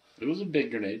somehow. It was a big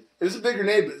grenade. It was a big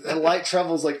grenade, but the light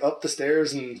travels like up the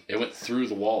stairs and... It went through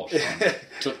the walls.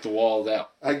 Took the walls out.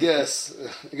 I guess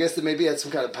that maybe it had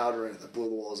some kind of powder in it that blew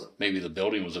the walls up. Maybe the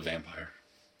building was a vampire.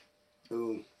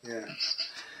 Ooh, yeah.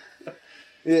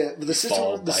 Yeah, but the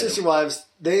sister wives,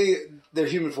 they're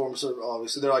human forms, so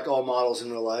obviously. They're like all models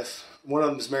in real life. One of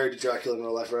them is married to Dracula in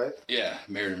real life, right? Yeah,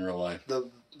 married in real life.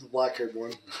 The black-haired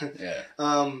one.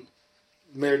 Yeah.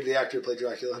 Married to the actor who played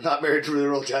Dracula. Not married to the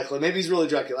real Dracula. Maybe he's really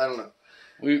Dracula. I don't know.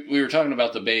 We were talking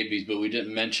about the babies, but we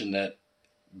didn't mention that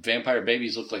vampire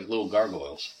babies look like little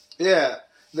gargoyles. Yeah.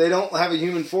 They don't have a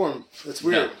human form. That's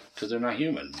weird. Because they're not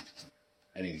human.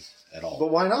 At all.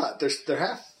 But why not? They're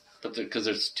half. But because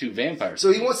there's 2 vampires.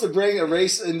 So he wants to bring a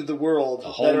race into the world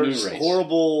that are just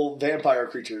horrible vampire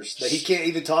creatures that he can't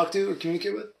even talk to or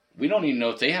communicate with? We don't even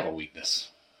know if they have a weakness.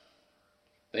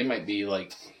 They might be,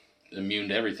 like, immune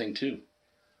to everything, too.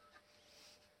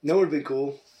 No, it would have been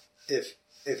cool if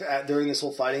during this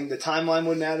whole fighting, the timeline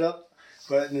wouldn't add up.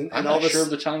 But I'm not sure of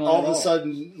the timeline all of a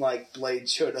sudden, like, Blade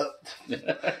showed up.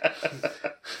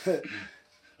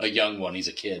 A young one. He's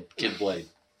a kid. Kid Blade.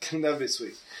 That would be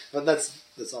sweet. But that's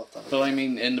off topic. But, I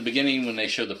mean, in the beginning, when they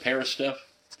showed the Paris stuff,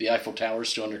 the Eiffel Tower is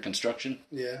still under construction.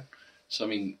 Yeah. So, I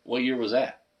mean, what year was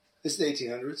that? It's the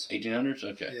 1800s. 1800s?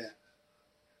 Okay. Yeah.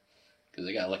 Because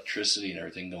they got electricity and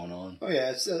everything going on. Oh, yeah.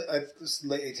 It's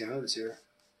late 1800s here.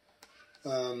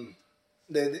 So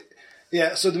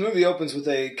the movie opens with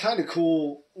a kind of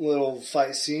cool little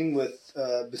fight scene with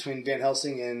between Van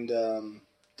Helsing and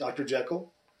Dr.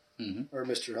 Jekyll. Mm-hmm. Or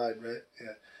Mr. Hyde, right?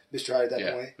 Yeah. Mr. Hyde at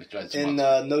that point. Mr. Hyde's in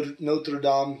Notre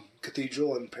Dame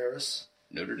Cathedral in Paris.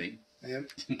 Notre Dame. Yeah.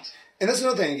 And that's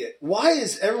another thing I get. Why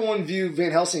does everyone view Van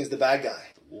Helsing as the bad guy?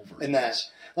 The Wolverine. In that.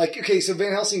 Like, okay, so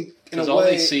Van Helsing, in a way... Because all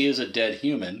they see is a dead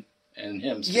human and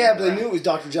him. Yeah, but they knew it was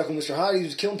Dr. Jekyll and Mr. Hyde. He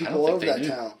was killing people all over that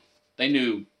town. They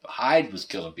knew Hyde was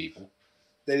killing people.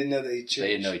 They didn't know that he changed. They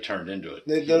didn't know he turned into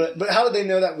it. But how did they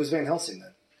know that was Van Helsing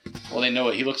then? Well, they know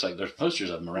what he looks like. There's posters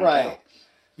of him around town.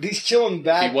 But he's killing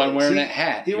bad He wasn't wearing that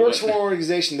hat. He works for an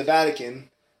organization, the Vatican.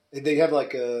 They have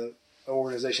like an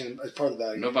organization as part of the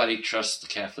Vatican. Nobody trusts the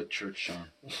Catholic Church,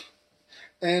 Sean.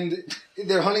 And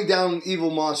they're hunting down evil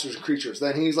monsters and creatures.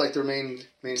 Then he's like their main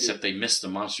Except they miss the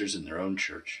monsters in their own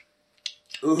church.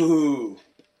 Ooh.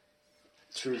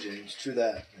 True, James. True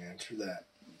that, man. True that.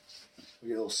 We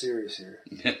get a little serious here.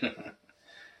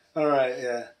 All right,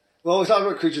 yeah. Well, we talked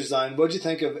about creature design. What did you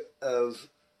think of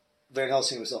Van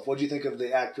Helsing himself? What did you think of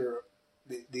the actor?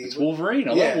 It's Wolverine.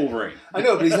 I love Wolverine. I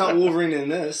know, but he's not Wolverine in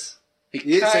this.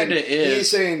 He kind of is. He's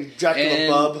saying Dracula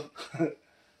bub. I'm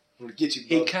gonna get you, bub.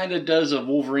 He kind of does a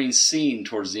Wolverine scene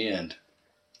towards the end.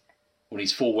 When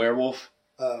he's full werewolf.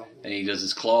 Oh. And he does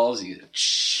his claws.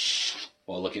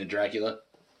 While looking at Dracula.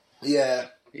 Yeah.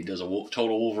 He does a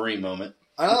total Wolverine moment.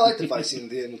 I like the fight scene at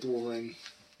the end with Wolverine.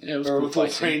 Yeah, it was cool. With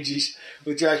Wolverine,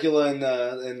 with Dracula and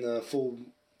the full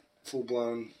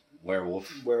blown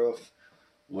werewolf.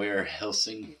 Where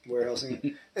Helsing.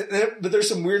 But there's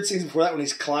some weird scenes before that when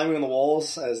he's climbing on the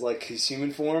walls as like his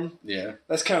human form. Yeah.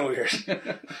 That's kind of weird.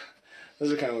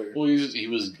 Those are kind of weird. Well, he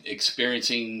was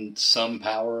experiencing some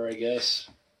power, I guess.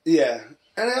 Yeah.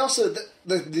 And I also,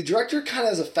 the director kind of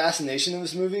has a fascination in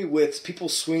this movie with people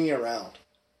swinging around.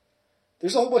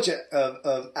 There's a whole bunch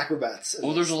of acrobats.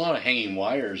 Well, there's a lot of hanging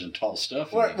wires and tall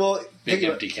stuff. Right, well, big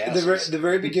empty castles. The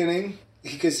very beginning,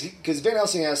 because Van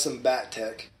Helsing has some bat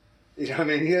tech. You know what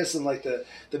I mean? He has some like the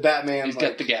Batman. He's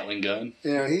got the Gatling gun.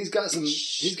 You know, he's got some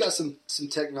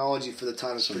technology for the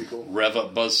time. It's pretty cool. Rev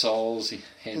up buzzsaws.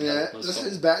 That's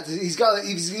his bat. He's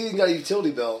even got a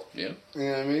utility belt. Yeah. You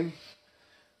know what I mean?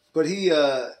 But he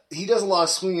does a lot of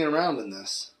swinging around in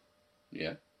this.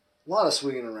 Yeah. A lot of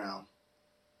swinging around.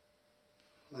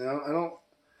 You know, I don't.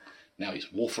 Now he's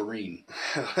Wolverine.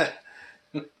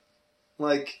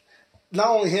 Like, not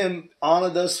only him,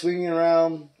 Anna does swinging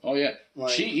around. Oh yeah,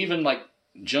 she even like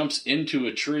jumps into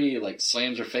a tree, like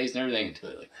slams her face and everything into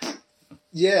it. Like,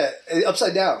 yeah,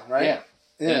 upside down, right? Yeah.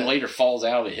 And then later falls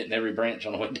out of it, hitting every branch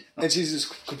on the way down. And she's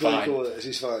just completely cool with it.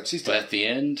 She's fine. But at the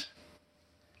end,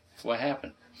 what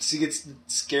happened? She gets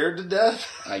scared to death?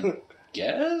 I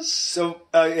guess? So,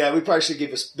 we probably should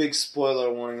give a big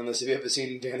spoiler warning on this if you haven't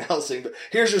seen Van Helsing. But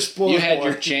here's your spoiler warning. You had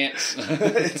your chance.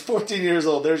 It's 14 years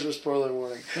old. There's your spoiler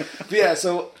warning. But yeah,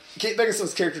 so Kate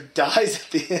Beckinsale's character dies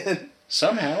at the end.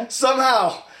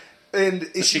 Somehow. And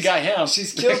she got him.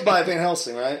 She's killed by Van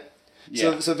Helsing, right?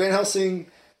 Yeah. So Van Helsing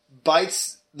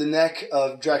bites the neck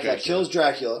of Dracula, kills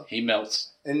Dracula. He melts.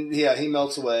 And he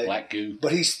melts away. Black goo.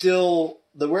 But he's still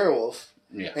the werewolf.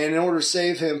 Yeah. And in order to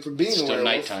save him from being a werewolf.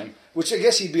 Nighttime. Which I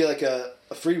guess he'd be like a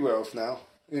free werewolf now,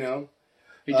 you know?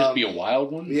 He'd just be a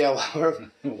wild one? Yeah,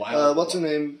 wild. What's her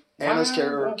name? Anna's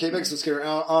character, Kate Beckinsale's character,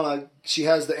 Anna, she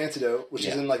has the antidote, which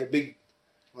is in like a big,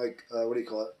 like, what do you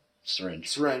call it?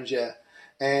 Syringe, yeah.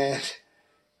 And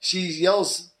she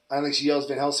yells, I think she yells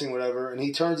Van Helsing or whatever, and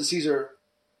he turns and sees her,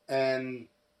 and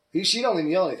she don't even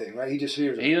yell anything, right? He just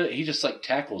hears her. He just, like,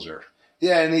 tackles her.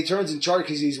 Yeah, and he turns and charges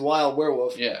because he's a wild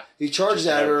werewolf. Yeah. He charges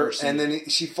at her, and then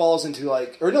she falls into,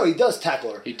 like, or no, he does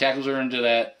tackle her. He tackles her into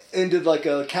that. Into, like,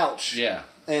 a couch. Yeah.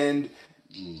 And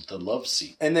the love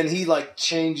seat. And then he, like,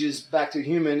 changes back to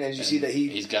human, and you see that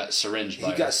he's got syringed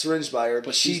by her.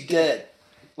 But she's dead.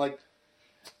 Like,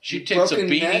 she takes a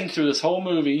beating through this whole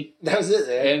movie. That was it,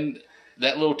 man. And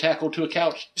that little tackle to a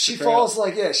couch. She falls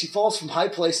she falls from high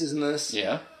places in this.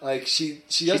 Yeah. Like, she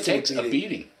takes a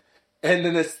beating. And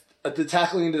then it's the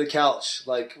tackling into the couch.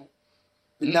 Like,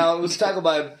 now it was tackled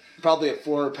by probably a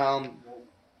 400-pound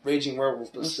raging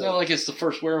werewolf. But it's not like it's the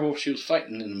first werewolf she was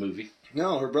fighting in the movie.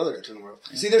 No, her brother got turned werewolf.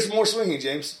 See, there's more swinging,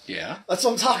 James. Yeah. That's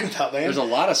what I'm talking about, man. There's a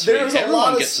lot of swinging.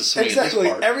 Everyone gets to swing. Exactly.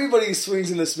 Everybody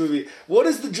swings in this movie. What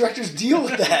is the director's deal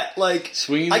with that? Like,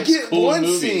 swinging I get cool one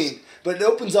movies. Scene, but it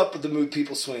opens up with the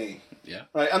people swinging. Yeah.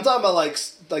 Right. I'm talking about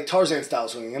like Tarzan style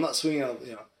swinging. I'm not swinging on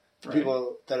for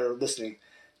people that are listening.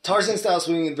 Tarzan style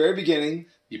swinging in the very beginning.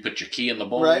 You put your key in the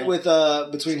bowl. Right, with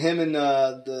between him and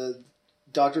the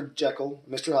Dr. Jekyll,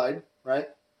 Mr. Hyde, right?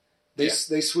 They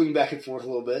swing back and forth a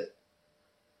little bit.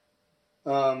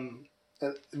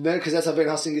 Because that's how Van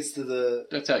Helsing gets to the.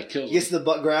 That's how he kills. He gets to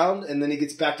the ground, and then he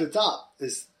gets back to the top.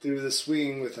 Is through the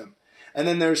swinging with him, and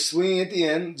then there's swinging at the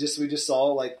end. We just saw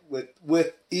like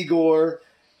with Igor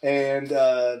and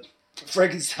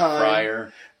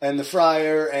Frankenstein, the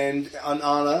Friar, and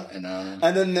Anna,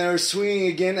 and then there's swinging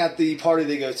again at the party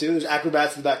they go to. There's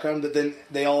acrobats in the background, but then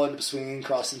they all end up swinging,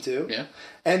 crossing too. Yeah,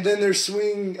 and then there's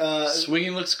swinging.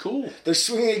 Swinging looks cool. They're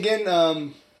swinging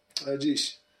again.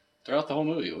 Throughout the whole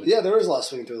movie. Yeah, there is a lot of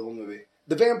swinging through the whole movie.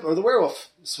 The werewolf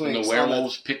swings. And the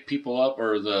werewolves pick people up,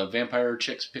 or the vampire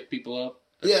chicks pick people up.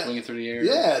 They're swinging through the air.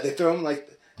 Yeah, they throw them like.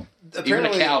 Even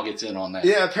a cow gets in on that.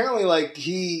 Yeah, apparently, like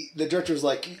the director's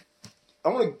like, I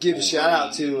want to give a shout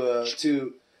out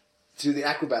to the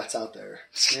acrobats out there.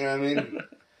 You know what I mean?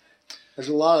 There's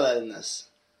a lot of that in this.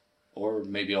 Or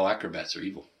maybe all acrobats are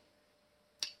evil.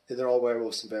 Yeah, they're all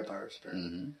werewolves and vampires.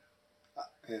 Mm-hmm.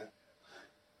 Yeah.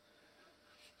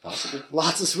 Possibly.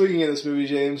 Lots of swinging in this movie,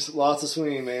 James. Lots of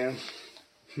swinging, man.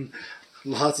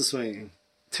 Lots of swinging.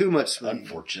 Too much swinging.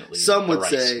 Unfortunately, some would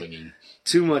say swinging.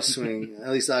 Too much swinging. At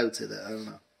least I would say that. I don't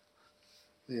know.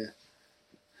 Yeah.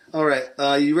 All right.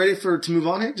 You ready to move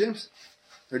on here, James?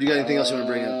 Or do you got anything else you want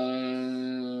to bring up?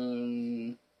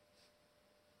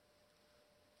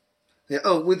 Yeah.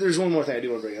 Oh, there's one more thing I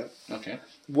do want to bring up. Okay.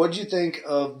 What did you think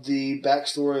of the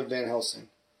backstory of Van Helsing?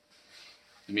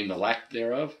 You mean the lack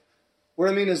thereof? What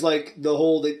I mean is like the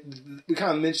whole we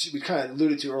kind of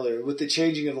alluded to earlier with the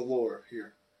changing of the lore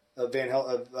here of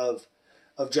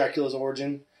of Dracula's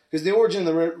origin, because the origin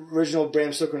of the original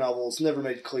Bram Stoker novel is never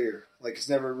made clear. Like it's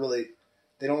never really,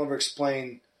 they don't ever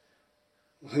explain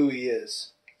who he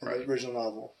is in the original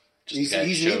novel. He's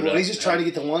evil. He's just trying to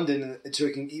get to London so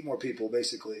he can eat more people,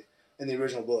 basically, in the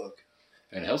original book.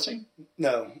 Van Helsing?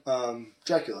 No,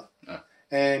 Dracula,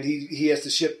 and he has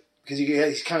to ship. Because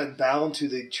he's kind of bound to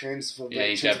the he's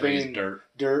got to bring his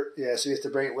dirt. Yeah, so he has to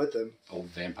bring it with him. Old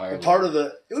vampire. And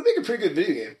it would make a pretty good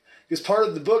video game. Because part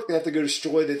of the book, they have to go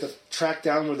destroy. They have to track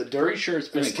down where the dirt. Pretty sure it's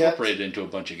been incorporated into a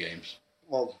bunch of games.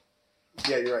 Well,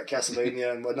 yeah, you're right.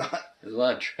 Castlevania and whatnot. There's a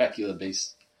lot of Dracula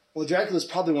based. Well, Dracula's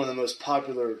probably one of the most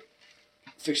popular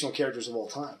fictional characters of all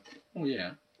time. Oh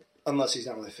yeah. Unless he's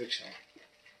not really fictional.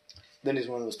 Then he's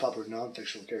one of the most popular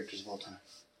non-fictional characters of all time.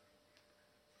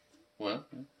 Well.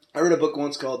 I read a book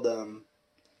once called The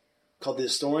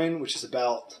Historian, which is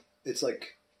about, it's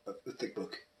like a thick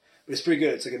book, but it's pretty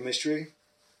good. It's like a mystery,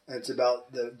 and it's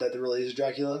about that there really is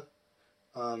Dracula.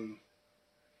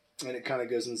 and it kind of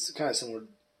goes in kind of similar.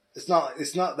 It's not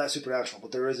that supernatural,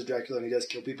 but there is a Dracula, and he does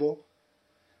kill people,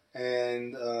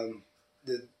 and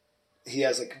he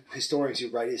has like historians who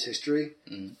write his history,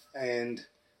 and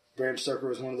Bram Stoker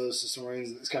was one of those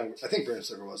historians. It's kind of, I think Bram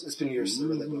Stoker was. It's been years since I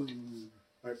read that book.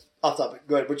 All right, off topic.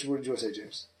 Go ahead. What did you want to say,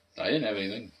 James? I didn't have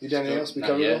anything. You done anything else? We Not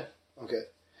covered yet. it all? Okay.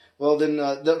 Well, then,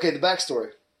 the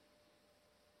backstory.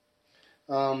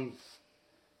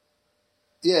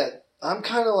 Yeah, I'm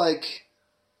kind of like...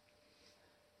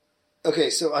 Okay,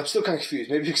 so I'm still kind of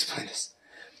confused. Maybe you explain this.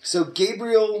 So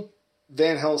Gabriel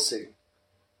Van Helsing,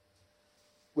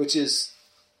 which is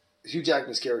Hugh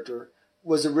Jackman's character,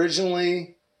 was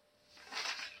originally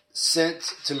sent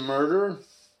to murder...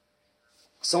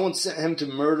 Someone sent him to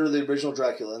murder the original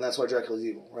Dracula, and that's why Dracula's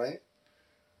evil, right?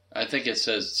 I think it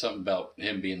says something about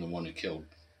him being the one who killed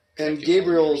And Dracula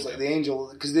Gabriel's like the angel,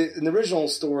 because in the original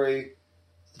story,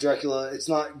 Dracula, it's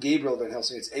not Gabriel Van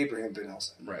Helsing, it's Abraham Van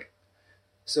Helsing. Right.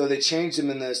 So they changed him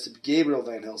in this to Gabriel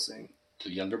Van Helsing.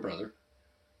 The younger brother.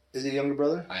 Is he a younger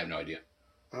brother? I have no idea.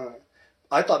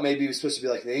 I thought maybe he was supposed to be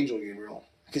like the angel Gabriel.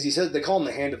 Because he said they call him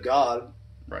the hand of God.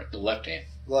 Right, the left hand.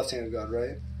 The left hand of God,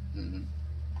 right? Mm-hmm.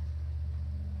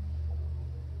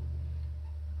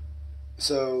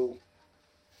 So,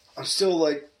 I'm still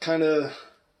like kind of...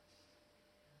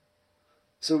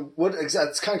 So, what exactly?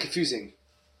 It's kind of confusing.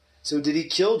 So, did he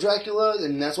kill Dracula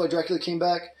and that's why Dracula came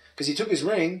back? Because he took his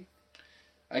ring.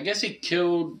 I guess he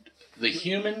killed the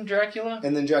human Dracula.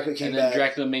 And then Dracula came back. And then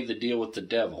Dracula made the deal with the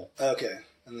devil. Okay.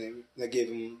 And that gave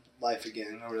him life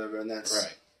again or whatever. And that's...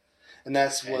 Right. And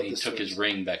that's what and he took his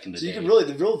ring back in the day. So, you can really...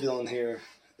 The real villain here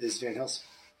is Van Helsing.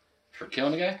 For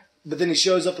killing a guy? But then he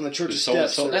shows up on the church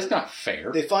steps. So that's not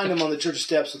fair. They find him on the church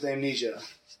steps with amnesia.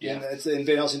 Yeah. And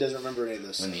Van Helsing doesn't remember any of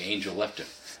this. When the angel left him.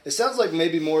 It sounds like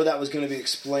maybe more of that was going to be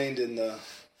explained in the...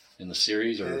 In the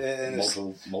series or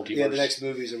multiverse? Yeah, the next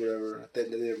movies or whatever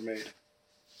that they ever made.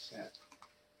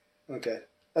 Yeah. Okay.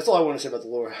 That's all I want to say about the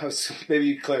lore. Maybe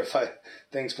you clarify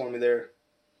things for me there.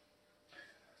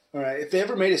 All right. If they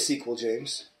ever made a sequel,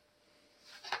 James,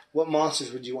 what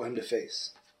monsters would you want him to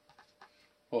face?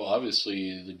 Well,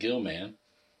 obviously, the Gill Man.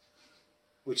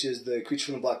 Which is the creature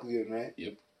from the Black Lagoon, right?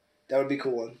 Yep. That would be a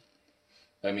cool one.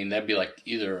 I mean, that'd be like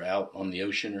either out on the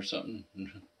ocean or something.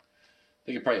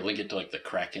 They could probably link it to like the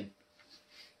Kraken.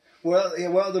 Well, yeah,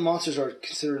 what other monsters are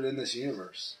considered in this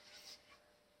universe?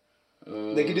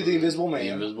 They could do the Invisible Man.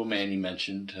 The Invisible Man you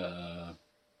mentioned. I'm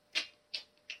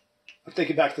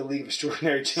thinking back to the League of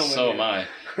Extraordinary Gentlemen. So am I.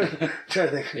 Trying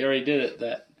to think. They already did it.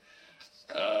 That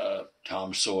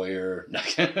Tom Sawyer. Yeah,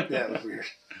 it was weird.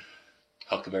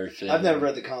 Huckleberry Finn. I've never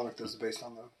read the comic that was based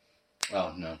on though.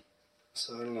 Oh no.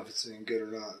 So I don't know if it's any good or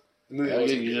not. The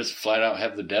movie you just flat out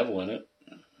have the devil in it.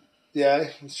 Yeah,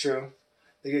 it's true.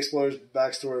 They can explore his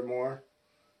backstory more.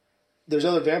 There's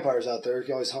other vampires out there. You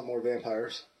can always hunt more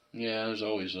vampires. Yeah, there's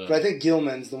always But I think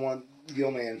Gilman's the one.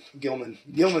 Gilman's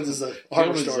is the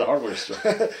hardware store. Gilman's the hardware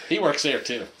store. He works there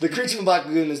too. The creature from Black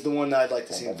Lagoon is the one that I'd like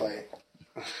to see him fight.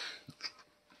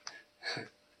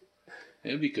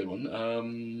 It'd be a good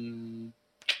one.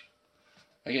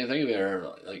 I can't think of their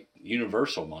like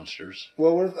universal monsters.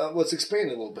 Well, let's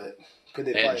expand it a little bit. Could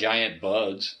they They fight had giant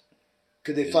bugs.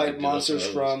 Could they fight monsters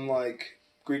from like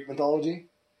Greek mythology?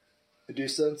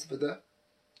 Medusa and stuff like that?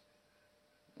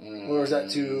 Or is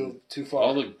that too far?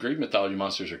 All the Greek mythology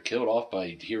monsters are killed off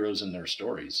by heroes in their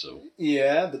stories. So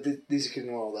yeah, but these can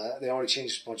ignore all that. They already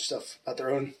changed a bunch of stuff about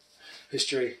their own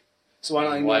history. So why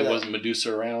not? Why wasn't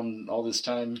Medusa around all this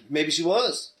time? Maybe she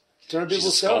was. Turn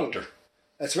people to stone. Sculptor.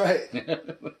 That's right.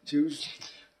 She was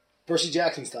Percy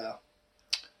Jackson style.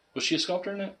 Was she a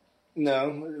sculptor in that?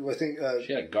 No, I think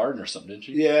she had a garden or something, didn't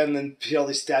she? Yeah, and then she had all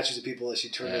these statues of people that she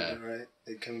turned into. Right?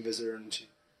 They'd come and visit her, and she'd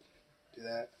do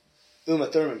that. Uma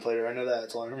Thurman played her. I know that.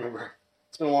 That's all I remember.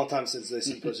 It's been a long time since they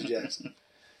seen Percy Jackson.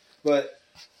 But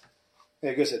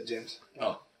yeah, go ahead, James.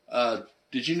 Oh,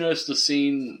 did you notice the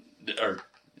scene, or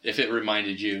if it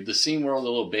reminded you, the scene where all the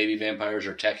little baby vampires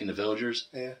are attacking the villagers?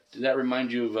 Yeah. Did that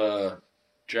remind you of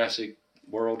Jurassic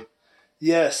World?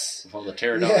 Yes. With all the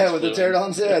pterodons. Yeah, with the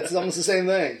pterodons. Yeah, it's almost the same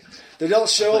thing. They don't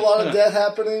show a lot of death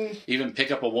happening. Even pick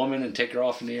up a woman and take her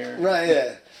off in the air. Right.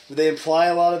 Yeah. But they imply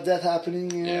a lot of death happening.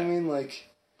 You know what I mean? Like.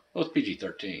 Well, it's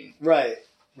PG-13. Right.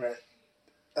 Right.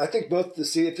 I think both the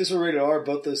scene, if this were rated R,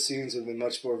 both those scenes would have been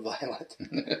much more violent. You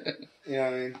know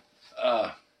what I mean?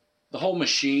 The whole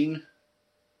machine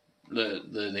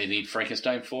they need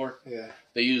Frankenstein for. Yeah.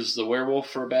 They use the werewolf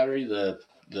for a battery. The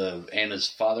Anna's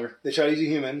father. They tried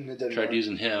using human. It didn't work.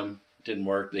 Using him. Didn't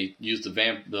work. They used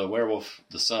the werewolf,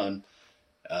 the son.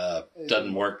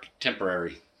 Doesn't work.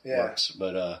 Temporary works.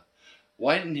 But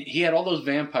why didn't he had all those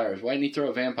vampires? Why didn't he throw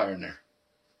a vampire in there?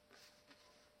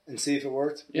 and see if it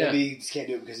worked. Yeah. Maybe he just can't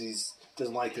do it because he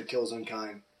doesn't like to kill his own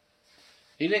kind.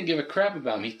 He didn't give a crap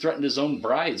about him. He threatened his own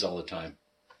brides all the time.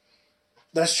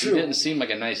 That's true. He didn't seem like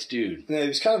a nice dude. No, he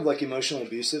was kind of like emotionally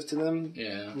abusive to them.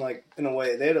 Yeah. Like, in a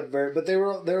way. They had but they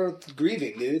were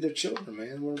grieving, dude. They're children,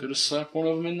 man. Could have slapped one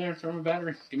of them in there, throw him a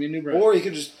battery, give me a new bride. Or he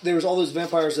could there was all those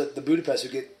vampires at the Budapest who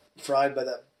get fried by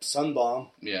that sun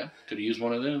bomb. Yeah, could have used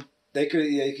one of them. They could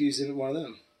use one of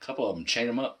them. A couple of them, chain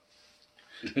them up.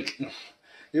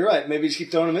 You're right. Maybe just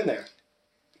keep throwing them in there.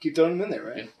 Keep throwing them in there,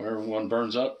 right? Yeah, wherever one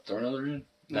burns up, throw another in.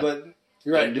 No, but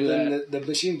you're right. Do then the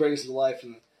machine brings to life,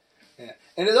 and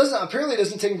it doesn't. Apparently, it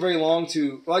doesn't take very long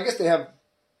to. Well, I guess they have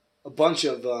a bunch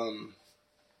of.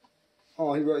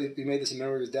 Oh, he made this in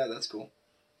memory of his dad. That's cool.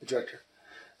 The director.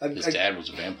 His dad was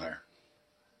a vampire.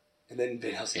 And then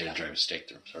Van Helsing. He had to drive a stake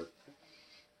through him. Sorry.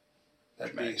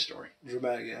 Dramatic story.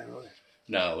 Dramatic, yeah, really.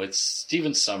 No, it's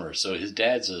Stephen Summers. So his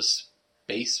dad's a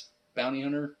space bounty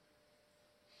hunter.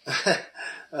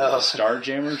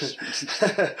 Starjammers.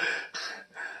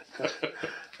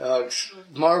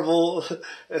 Marvel,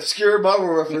 obscure Marvel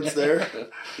reference there.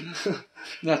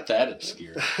 Not that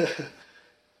obscure.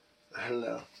 I don't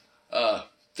know.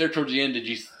 There towards the end, did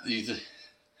you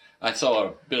I saw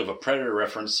a bit of a Predator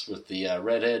reference with the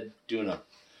redhead doing a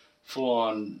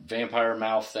full-on vampire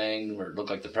mouth thing where it looked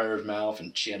like the Predator's mouth,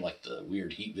 and she had like the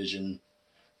weird heat vision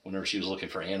whenever she was looking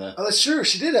for Anna. Oh, that's true.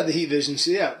 She did have the heat vision. So,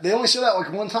 yeah, they only show that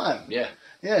like one time. Yeah.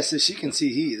 Yeah, so she can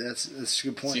see heat. That's a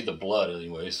good point. See the blood,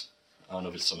 anyways. I don't know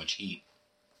if it's so much heat.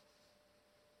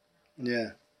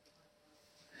 Yeah.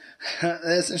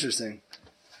 That's interesting.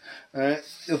 All right.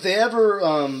 If they ever,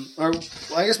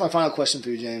 I guess my final question for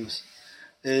you, James,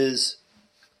 is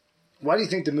why do you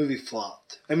think the movie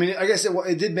flopped? I mean, I guess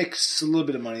it did make a little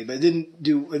bit of money, but they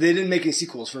didn't make any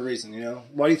sequels for a reason, you know?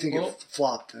 Why do you think it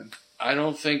flopped then? I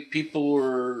don't think people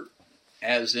were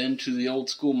as into the old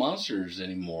school monsters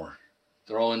anymore.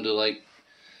 They're all into like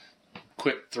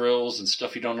quick thrills and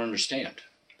stuff you don't understand.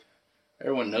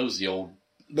 Everyone knows the old.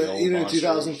 But the old even monsters. in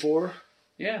 2004,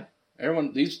 yeah,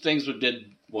 these things did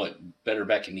better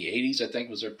back in the 80s. I think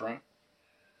was their prime.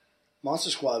 Monster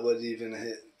Squad wasn't even a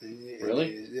hit.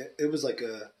 Really? It was like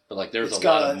a. But like there was a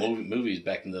lot of movies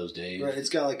back in those days. Right, it's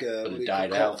got like a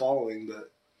cult following,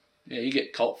 but yeah, you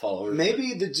get cult followers.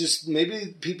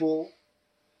 Maybe people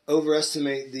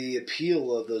overestimate the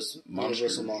appeal of those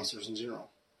Universal monsters in general.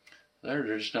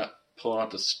 They're just not pulling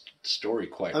out the story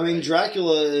quite. I mean, right.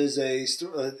 Dracula is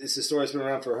it's a story that's been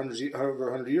around for over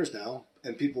 100 years now,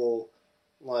 and people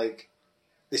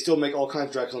they still make all kinds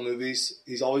of Dracula movies.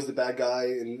 He's always the bad guy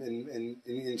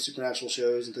in supernatural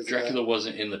shows and things Dracula like that.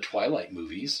 wasn't in the Twilight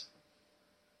movies.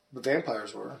 But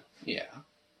vampires were. Yeah,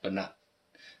 but not.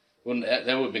 Well, that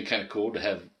would have been kind of cool to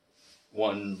have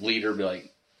one leader be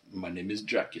like, "My name is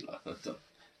Dracula."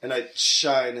 And I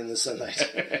shine in the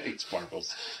sunlight. It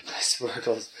sparkles.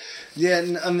 Sparkles. Yeah,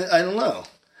 I don't know.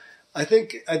 I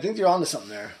think you're onto something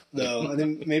there, though. I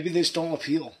think maybe they just don't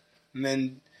appeal. And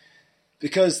then,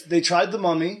 because they tried The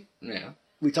Mummy. Yeah.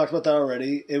 We talked about that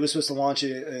already. It was supposed to launch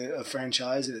a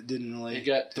franchise. It didn't really. It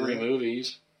got 3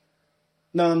 movies.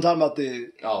 No, I'm talking about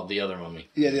the other Mummy.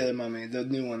 Yeah, the other Mummy. The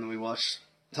new one that we watched.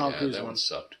 Tom Cruise that one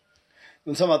sucked.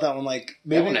 I'm talking about that one, maybe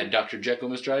that one had Dr. Jekyll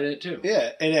and Mr. Hyde in it too.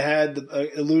 Yeah, and it had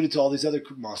alluded to all these other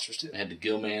monsters too. It had the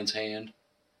Gillman's hand.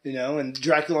 You know, and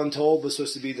Dracula Untold was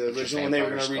supposed to be the original, and they were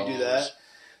going to redo that.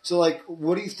 So,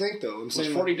 what do you think, though? Was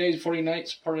 40 Days, 40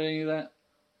 Nights part of any of that?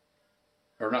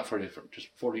 Or not 40 days, just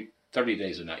 30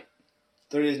 Days a Night.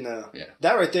 30 Days, no. Yeah.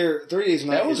 That right there, 30 Days a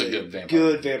Night that was is a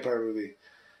good vampire movie.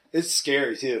 It's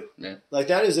scary, too. Yeah.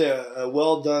 That is a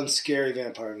well-done, scary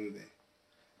vampire movie.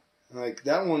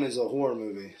 That one is a horror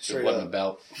movie. It wasn't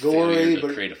about gory,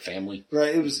 to create a family.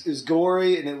 Right. It was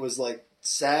gory, and it was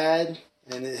sad,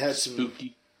 and it had some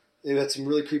spooky. It had some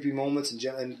really creepy moments,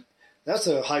 and that's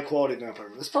a high quality vampire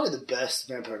movie. That's probably the best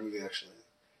vampire movie, actually.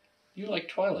 You like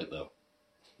Twilight, though?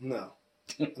 No,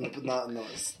 not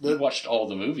You watched all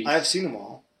the movies. I've seen them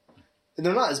all, and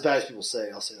they're not as bad as people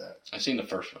say. I'll say that. I've seen the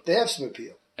first one. They have some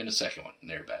appeal. And the second one, and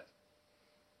they're bad.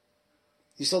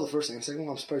 You saw the first and the second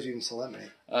one? I'm surprised you even saw that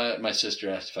many. My sister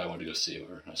asked if I wanted to go see it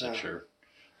with her. I said, sure.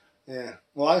 Yeah.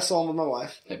 Well, I saw them with my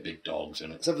wife. They had big dogs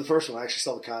in it. Except for the first one. I actually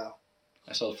saw with Kyle.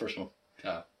 I saw the first one.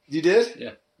 Kyle. You did?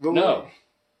 Yeah. But no.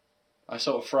 I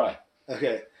saw it with Fry.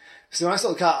 Okay. So when I saw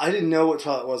the Kyle, I didn't know what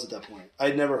Twilight was at that point.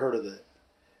 I'd never heard of it.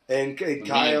 And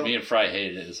Kyle... Me and Fry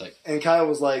hated it. It's and Kyle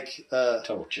was like...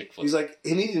 total chick flick. He's like,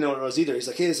 he didn't know what it was either. He's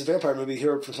like, hey, it's a vampire movie.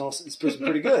 Here from someone else. It's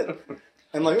pretty good.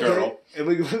 I'm like, okay. And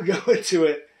we go into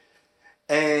it.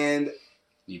 And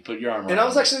you put your arm around and I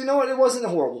was actually, you know what? It wasn't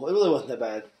horrible. It really wasn't that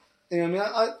bad. You know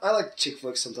what I mean? I like chick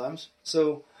flicks sometimes.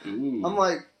 So I'm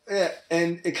like, Yeah,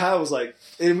 and Kyle was like,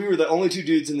 and we were the only two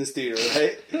dudes in this theater,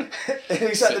 right? And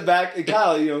he sat in the back, and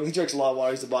Kyle, he drinks a lot of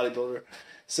water, he's a bodybuilder.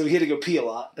 So he had to go pee a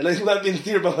lot. And I left me in the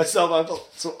theater by myself. I felt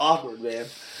so awkward, man.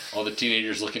 All the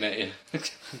teenagers looking at you.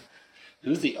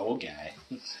 Who's the old guy?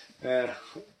 Yeah.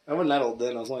 I wasn't that old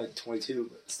then. I was only 22,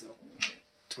 but still.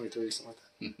 23, something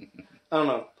like that. I don't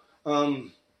know.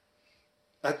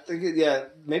 I think,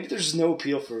 maybe there's just no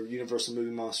appeal for Universal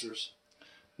movie monsters.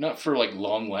 Not for,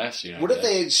 long lasting. What if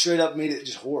they straight up made it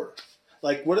just horror?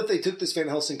 Like, what if they took this Van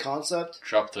Helsing concept?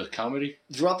 Drop the comedy?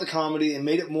 Drop the comedy and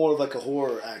made it more of like a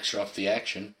horror action. Drop the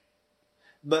action.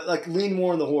 But, lean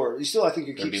more in the horror. You still, I think,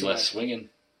 you keep There'd be less swinging.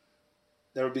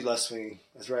 There would be less swinging.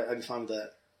 That's right. I'd be fine with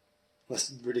that.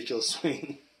 Less ridiculous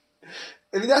swinging.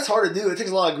 I mean, that's hard to do. It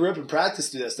takes a lot of grip and practice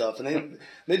to do that stuff. And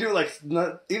they do it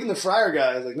even the Fryer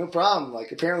guy is no problem.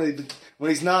 Apparently,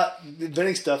 when he's not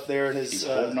inventing stuff there, and he's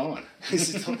holding on.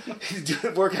 he's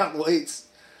doing workout weights.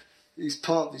 He's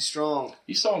pumped. He's strong.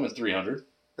 You saw him at 300.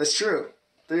 That's true.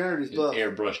 300 is buff.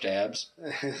 Airbrushed abs.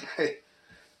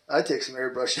 I'd take some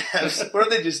airbrushed abs.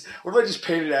 What if I just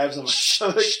painted abs on my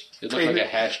stomach? It looked like a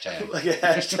hashtag. Like a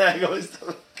hashtag on my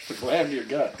stomach. What happened to your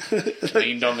gut?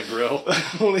 Leaned on the grill.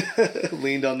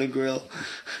 Leaned on the grill.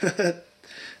 I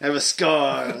have a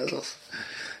scar.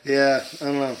 Yeah, I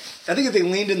don't know. I think if they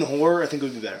leaned in the horror, I think it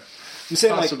would be better. I'm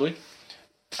saying possibly.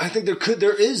 I think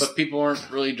there is. But people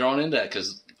aren't really drawn into that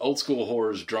because old school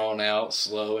horror is drawn out,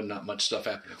 slow, and not much stuff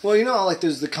happening. Well,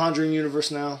 there's the Conjuring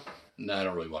universe now. No, I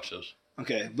don't really watch those.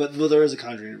 Okay, but there is a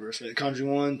Conjuring universe, right?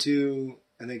 Conjuring 1, 2,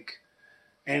 I think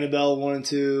Annabelle 1 and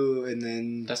 2, and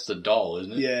then... That's the doll,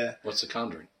 isn't it? Yeah. What's the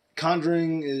Conjuring?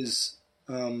 Conjuring is...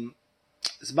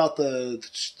 it's about the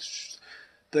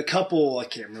couple, I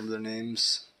can't remember their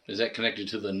names. Is that connected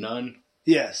to the Nun?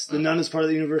 Yes, the Nun is part of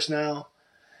the universe now,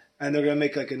 and they're going to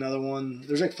make another one.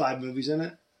 There's 5 movies in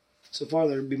it. So far,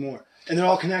 there'll be more. And they're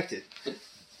all connected.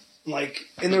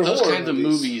 And they're those kinds of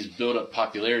movies build up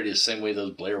popularity the same way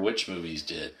those Blair Witch movies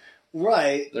did.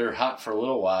 Right. They're hot for a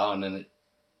little while, and then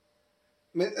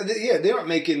they aren't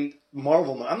making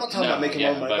Marvel money. I'm not talking about making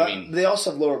Marvel money, but they also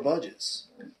have lower budgets.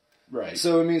 Right.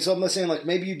 So, I'm saying,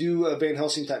 maybe you do a Van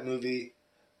Helsing type movie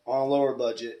on a lower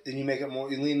budget, and you make it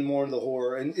more, you lean more into the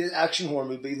horror, and action horror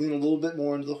movie, but you lean a little bit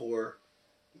more into the horror.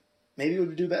 Maybe it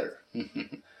would do better.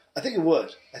 I think it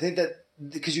would. I think that,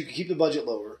 because you can keep the budget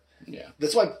lower. Yeah.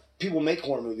 That's why people make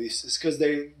horror movies. It's because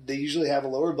they usually have a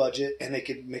lower budget and they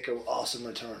can make an awesome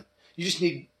return. You just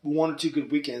need 1 or 2 good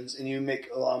weekends and you make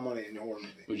a lot of money in a horror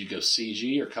movie. Would you go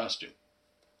CG or costume?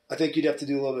 I think you'd have to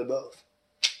do a little bit of both.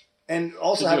 And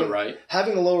also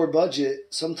having a lower budget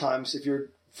sometimes,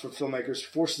 for filmmakers,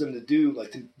 forces them to do,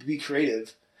 to be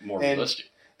creative. More realistic.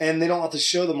 And they don't have to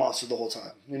show the monster the whole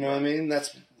time. You know what I mean?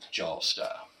 That's Jaws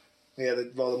style. Yeah,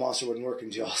 the monster wouldn't work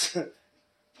in Jaws.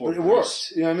 But it Bruce.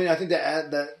 works. You know what I mean? I think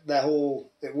that whole,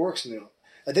 it works.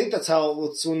 I think that's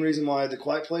one reason why The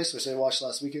Quiet Place, which I watched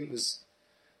last weekend, is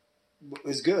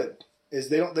good. Is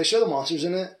they show the monsters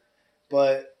in it,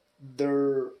 but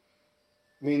they're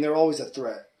always a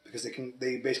threat because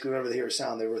they basically, whenever they hear a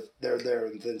sound, they're there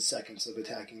within seconds of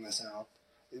attacking the sound,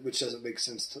 which doesn't make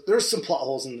sense. There's some plot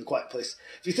holes in The Quiet Place.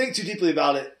 If you think too deeply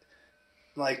about it,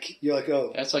 you're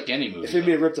oh. That's like any movie. If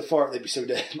anybody ripped a fart, they'd be so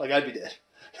dead. I'd be dead.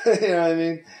 You know what I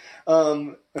mean?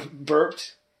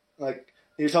 Burped.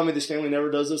 You're telling me this family never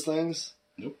does those things?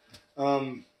 Nope.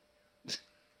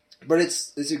 But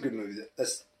it's a good movie.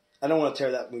 I don't want to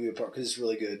tear that movie apart because it's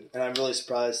really good. And I'm really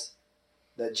surprised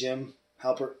that Jim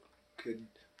Halpert could...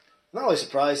 I'm not really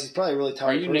surprised. He's probably a really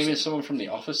talented person. Are you naming someone from The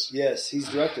Office? Yes, he's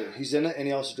director. He's in it and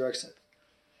he also directs it.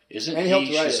 Isn't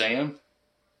he Shazam?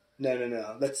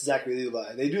 No. That's Zachary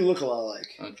Levi. They do look a lot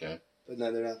alike. Okay. But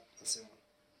no, they're not the same one.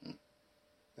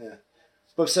 Yeah,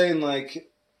 but I'm saying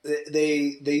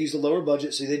they use a lower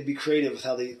budget, so they'd be creative with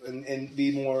how they and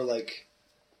be more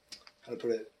how to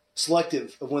put it,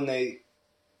 selective of when they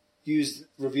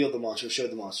reveal the monster, show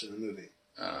the monster in the movie.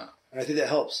 And I think that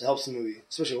helps. It helps the movie,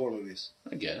 especially horror movies.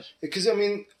 I guess because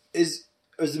is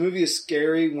the movie as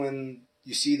scary when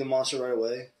you see the monster right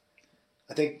away?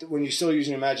 I think when you're still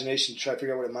using your imagination to try to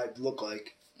figure out what it might look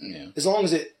like. Yeah. As long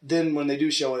as then when they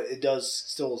do show it, it does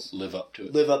still live up to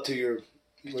it. Live up to your.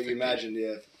 What you imagined,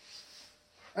 yeah.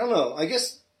 I don't know. I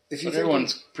guess if you. But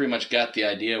everyone's pretty much got the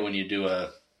idea when you do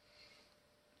a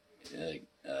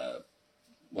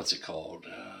what's it called?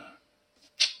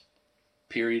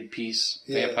 Period piece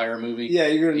vampire movie. Yeah,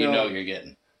 you're gonna know. You know you're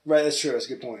getting. Right, that's true. That's a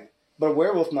good point. But a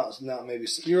werewolf, not maybe.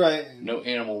 You're right. No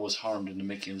animal was harmed in the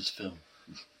making of this film.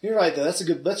 You're right, though. That's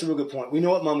a real good point. We know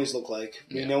what mummies look like.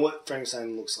 We know what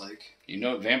Frankenstein looks like. You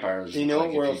know what vampires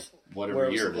look like.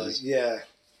 Whatever year it is. Yeah.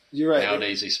 You're right.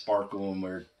 Nowadays they sparkle and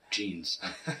wear jeans.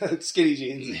 Skinny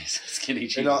jeans. Skinny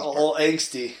jeans. And all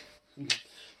angsty.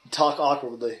 Talk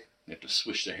awkwardly. You have to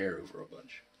swish the hair over a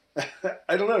bunch.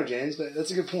 I don't know, James, but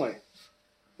that's a good point.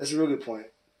 That's a real good point.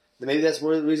 Maybe that's the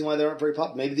reason why they aren't very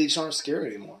popular. Maybe they just aren't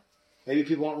scary anymore. Maybe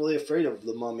people aren't really afraid of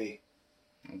the mummy.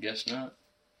 I guess not.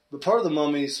 But part of the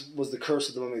mummies was the curse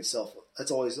of the mummy itself.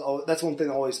 That's one thing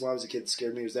that always, when I was a kid,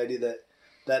 scared me, was the idea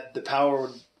that the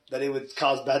power that it would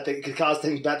cause bad things,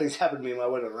 bad things happen to me when I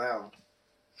wasn't around.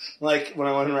 Like when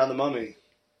I went around the mummy.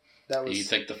 That was. Do you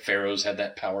think the pharaohs had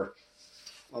that power?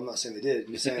 I'm not saying they did.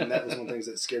 I'm saying that was one of the things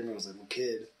that scared me when I was a little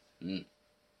kid. Mm.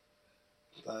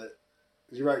 But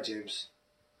you're right, James.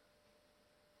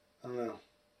 I don't know.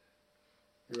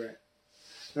 You're right.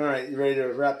 All right, you ready to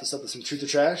wrap this up with some truth or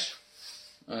trash?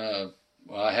 Well,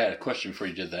 I had a question before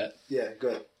you did that. Yeah, go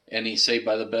ahead. Any Saved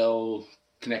by the Bell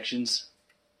connections?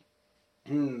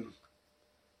 I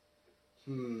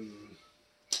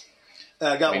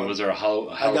got one. Was there a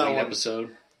Halloween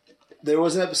episode? There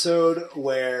was an episode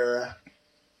where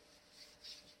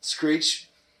Screech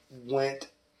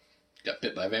got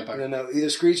bit by a vampire? No. Either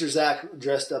Screech or Zach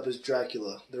dressed up as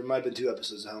Dracula. There might have been 2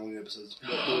 episodes, Halloween episodes.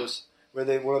 Where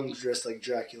one of them dressed like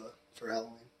Dracula for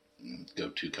Halloween.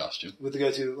 Go-to costume. With the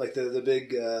go-to, like the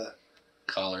big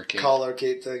collar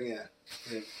cape thing, yeah.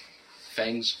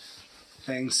 Fangs.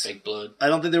 Fake blood. I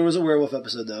don't think there was a werewolf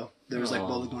episode, though. There was like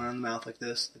blood going around the mouth like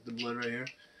this, like the blood right here.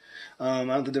 I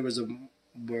don't think there was a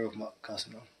werewolf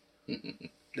costume, though.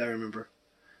 That I remember.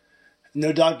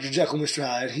 No Dr. Jekyll, Mr.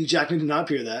 Hyde. Hugh Jackman did not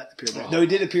appear there. No, he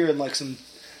did appear in like some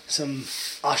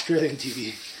Australian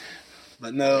TV.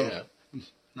 But no,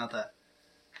 not that.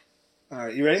 All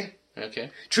right, you ready?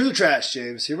 Okay. True or trash,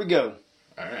 James. Here we go.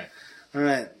 All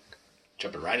right.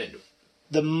 Jumping right into it.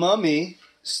 The Mummy,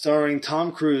 starring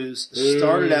Tom Cruise,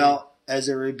 started out as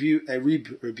a reboot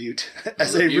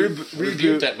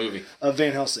that movie of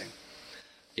Van Helsing.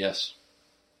 Yes.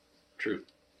 True.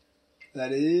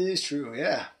 That is true,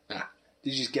 yeah.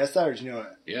 Did you just guess that, or did you know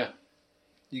it? Yeah.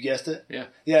 You guessed it? Yeah.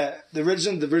 Yeah, the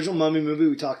original Mummy movie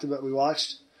we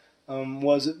watched,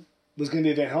 was going to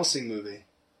be a Van Helsing movie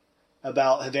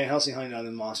about Van Helsing hunting down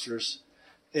the monsters.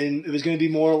 And it was going to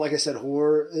be more, like I said,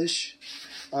 horror-ish.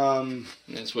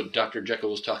 That's what Dr.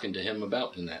 Jekyll was talking to him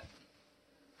about in that.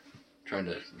 Trying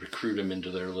to recruit him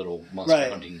into their little monster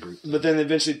hunting group. But then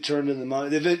eventually turned into the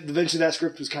Mummy. Eventually that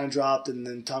script was kind of dropped, and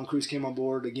then Tom Cruise came on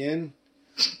board again.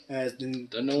 And to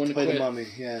play the Mummy,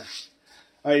 yeah.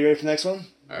 All right, you ready for the next one?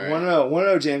 All right.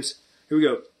 1-0, James. Here we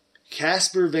go.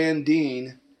 Casper Van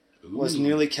Dien was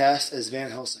nearly cast as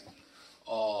Van Helsing.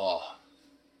 Oh.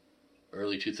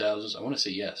 Early 2000s? I want to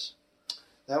say yes.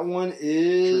 That one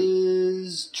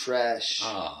is trash.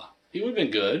 He would have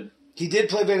been good. He did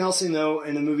play Van Helsing, though,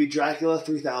 in the movie Dracula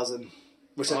 3000,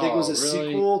 which I think was a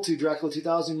sequel to Dracula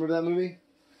 2000. Remember that movie?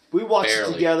 We watched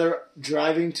it together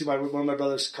driving to one of my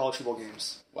brother's college football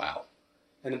games. Wow.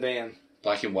 In a van.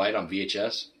 Black and white on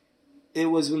VHS? It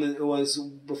was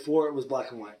before it was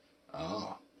black and white.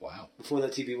 Oh, wow. Before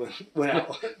that TV went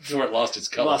out. Before it lost its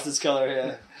color.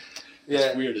 Yeah.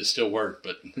 It's weird it still worked,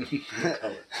 but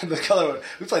the color.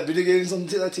 We played video games on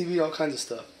that TV, all kinds of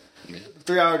stuff. Yeah.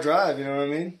 3-hour drive, you know what I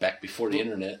mean? Back before the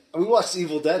internet. We watched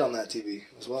Evil Dead on that TV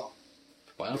as well.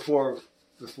 Wow. Before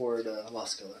it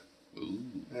lost color. Ooh.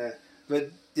 Yeah.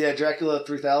 But yeah, Dracula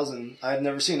 3000. I've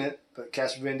never seen it, but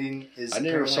Casper Van Dien is. I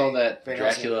never saw that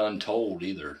Dracula Untold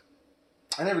either.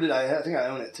 I never did. I think I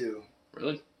own it too.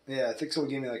 Really? Yeah, I think someone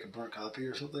gave me like a burnt copy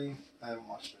or something. I haven't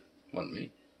watched it. Wasn't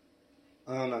me.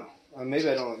 I don't know. Maybe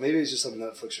I don't. Maybe it's just on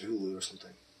Netflix or Hulu or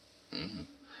something. Mm-hmm.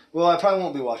 Well, I probably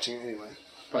won't be watching it anyway.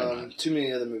 Probably not. Too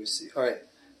many other movies to see. All right,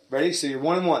 ready? So you're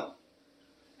 1-1.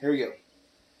 Here we go.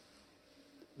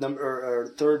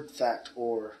 Third fact,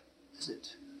 or is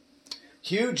it?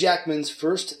 Hugh Jackman's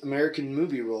first American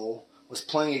movie role was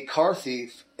playing a car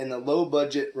thief in the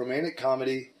low-budget romantic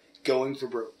comedy Going for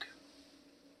Broke.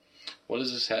 What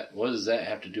does that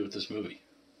have to do with this movie?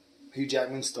 Hugh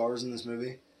Jackman stars in this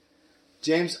movie.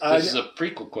 James, this is a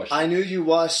prequel question. I knew you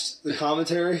watched the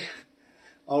commentary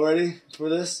already for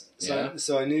this,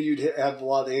 so I knew you'd have a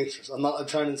lot of the answers. I'm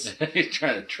trying to. You're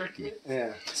trying to trick me.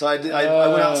 Yeah, so I did. I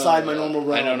went outside my normal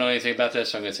realm. I don't know anything about that,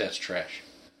 so I'm going to say that's trash.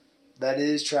 That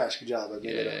is trash. Good job. I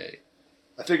made it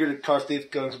up. I figured a car thief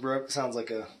going for broke sounds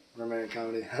like a romantic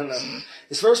comedy. I don't know.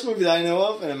 His first movie that I know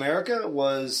of in America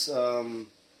was I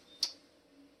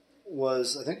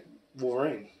think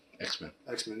Wolverine. X-Men,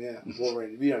 yeah.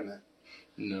 Wolverine. You know that?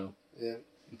 No. Yeah.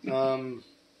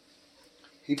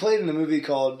 He played in a movie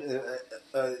called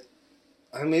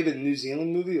maybe a New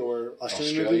Zealand movie or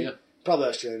Australian movie. Probably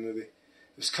Australian movie. It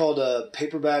was called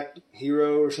Paperback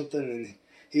Hero or something, and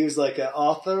he was like an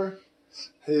author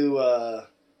who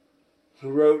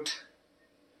wrote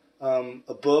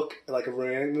a book, like a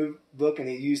romantic book, and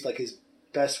he used like his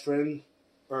best friend,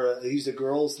 or he used a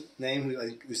girl's name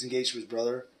who was engaged to his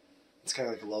brother. It's kind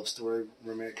of like a love story,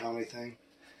 romantic comedy thing.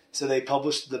 So they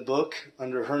published the book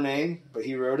under her name, but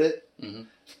he wrote it.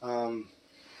 Mm-hmm.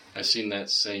 I've seen that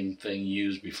same thing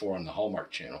used before on the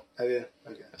Hallmark Channel. Oh, yeah?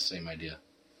 Okay. The same idea.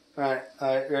 All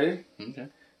right, ready? Okay.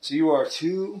 So you are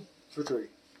 2 for 3.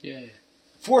 Yeah.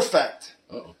 Fourth fact.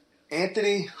 Uh-oh.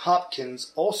 Anthony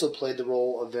Hopkins also played the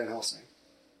role of Van Helsing.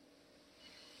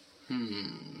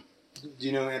 Do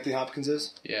you know who Anthony Hopkins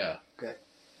is? Yeah. Okay.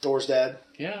 Thor's dad?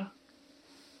 Yeah.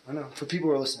 I know. For people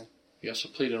who are listening. He also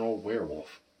played an old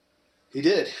werewolf. He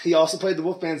did. He also played the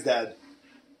Wolfman's dad.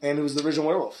 And he was the original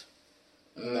werewolf.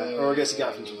 Or I guess he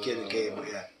got it from Kid in the Cave, but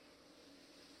yeah.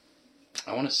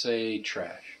 I want to say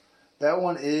trash. That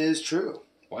one is true.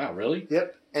 Wow, really?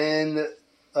 Yep. And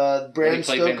Bram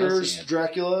Stoker's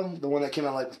Dracula, the one that came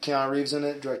out like with Keanu Reeves in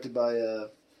it, directed by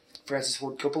Francis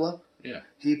Ford Coppola. Yeah.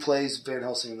 He plays Van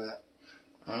Helsing in that.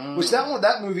 Which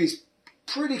that movie's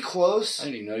pretty close. I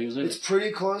didn't even know he was in it. It's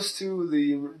pretty close to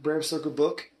the Bram Stoker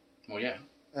book. Well, yeah.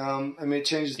 I mean, it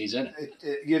changes. He's in it.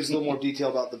 It gives a little more detail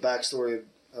about the backstory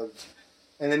of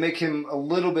and they make him a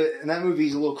little bit. In that movie,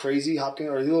 he's a little crazy. Hopkins,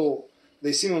 or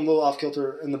they seem him a little off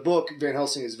kilter. In the book, Van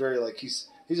Helsing is very like he's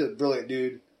a brilliant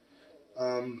dude,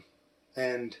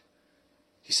 and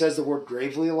he says the word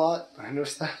gravely a lot. I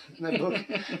noticed that in that book.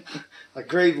 Like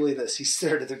gravely, he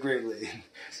stared at the gravely.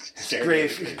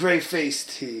 Grave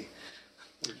faced. He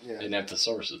didn't have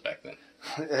thesauruses back then.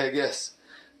 I guess,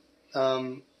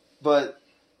 but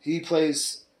he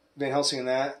plays Van Helsing in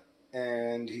that,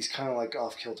 and he's kind of like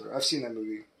off kilter. I've seen that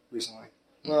movie recently.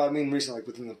 Well, I mean recently, like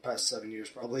within the past 7 years,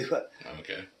 probably. But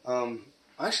okay, I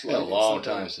actually like a long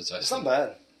time since It's not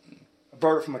bad. I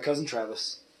borrowed it from my cousin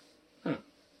Travis.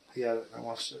 Yeah, I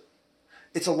watched it.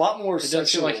 It's a lot more sexual. It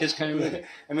does feel like his kind of movie.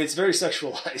 I mean, it's very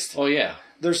sexualized. Oh yeah.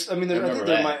 I think there's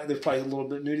probably a little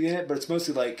bit nudity in it, but it's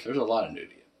mostly like there's a lot of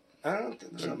nudity. I don't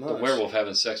think there's not much. The werewolf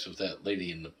having sex with that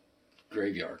lady in the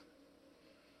graveyard.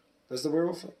 Does the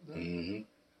werewolf? Mm-hmm.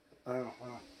 Oh,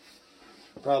 wow.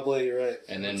 Probably, you're right.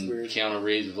 And then Keanu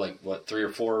Reeves with like 3 or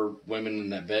 4 women in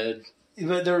that bed.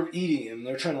 But they're eating him.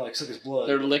 They're trying to like suck his blood.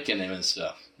 They're licking him and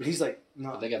stuff. But he's like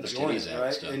not. But they got their titties out, right?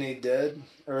 and stuff. And he dead,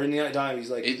 or he's not dying.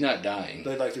 He's not dying.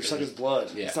 But like they're sucking his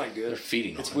blood. Yeah, it's not good. They're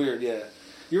feeding. It's weird. Yeah,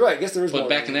 you're right. I guess there is. But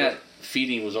back in that,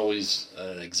 feeding was always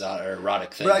an exotic or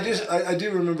erotic thing. But I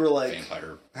do remember like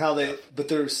vampire how they. But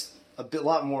there's a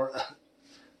lot more.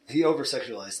 He over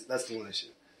sexualized it. That's the one issue.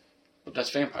 But that's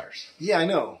vampires. Yeah, I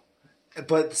know.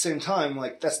 But at the same time,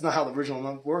 like that's not how the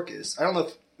original work is. I don't know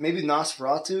if maybe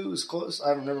Nosferatu is close.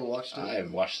 I've never watched it. I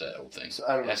haven't watched that whole thing. So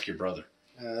I don't know. Ask your brother.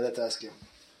 I'd have to ask him.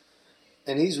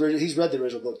 And he's read the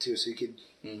original book too, so he could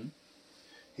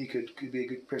he could be a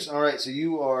good person. All right, so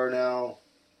you are now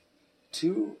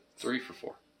 3 for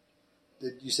 4.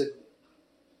 You said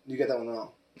you got that one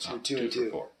wrong. So you're 2 and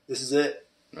 2. 4. This is it.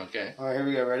 Okay. All right, here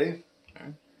we go. Ready? All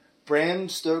right. Bram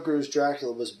Stoker's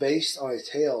Dracula was based on a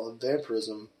tale of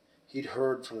vampirism he'd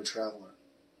heard from a traveler.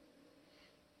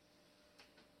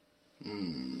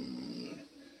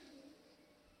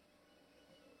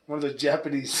 One of the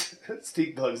Japanese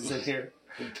stink bugs is in here.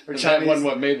 Or Chinese. That one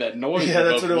what made that noise? Yeah,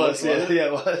 that's what it was. Yeah,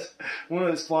 it was. One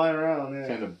that's flying around. Yeah.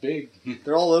 Kind of big.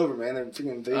 They're all over, man. They're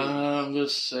freaking invading.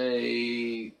 Let's say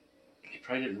he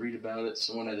probably didn't read about it.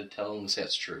 Someone had to tell him. Say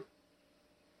that's true.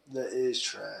 That is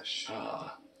trash.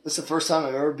 This is the first time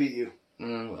I've ever beat you.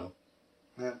 Well.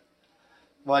 Yeah.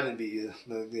 Well, I didn't beat you.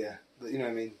 Yeah, but you know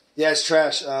what I mean. Yeah, it's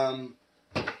trash.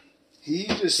 He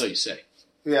just. So you say.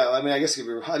 Yeah, I mean, I guess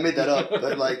I made that up,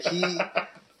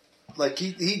 but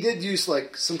he did use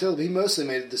like some tales, but he mostly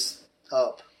made this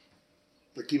up.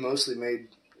 Like he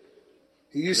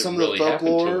used some of the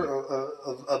folklore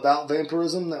about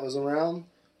vampirism that was around,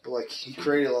 but like he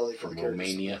created a lot of like from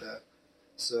Romania. Like that.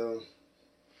 So,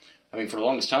 I mean, for the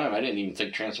longest time, I didn't even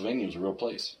think Transylvania was a real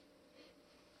place.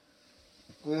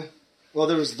 Yeah. Well,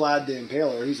 there was Vlad the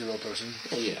Impaler. He's a real person.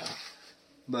 Oh yeah.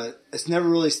 But it's never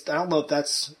really. I don't know if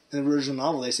that's in the original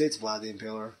novel. They say it's Vlad the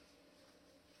Impaler.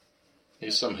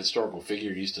 He's some historical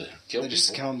figure who used to kill people. They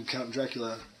just Count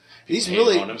Dracula. He's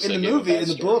really in the movie, in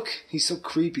the book. He's so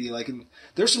creepy. Like,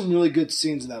 there's some really good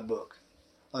scenes in that book.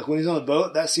 Like when he's on the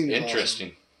boat, that scene is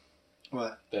interesting. Awesome.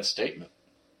 What? That statement.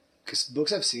 Because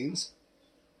books have scenes.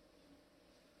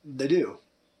 They do.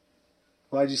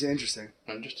 Why did you say interesting?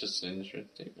 I'm just saying interesting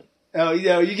statement. Oh,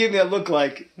 yeah, you gave me that look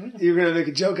like you were going to make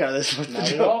a joke out of this. Not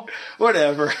at all.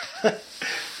 Whatever.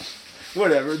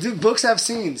 Whatever. Dude, books have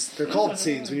scenes. They're called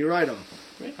scenes when you write them.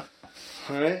 Yeah.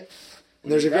 All right?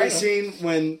 There's a great scene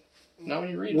when Not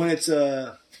when you read when them. it's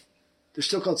they're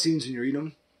still called scenes when you read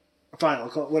them. Fine, I'll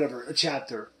call it whatever, a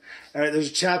chapter. All right, there's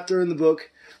a chapter in the book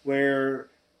where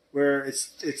it's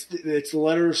the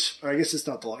letters, or I guess it's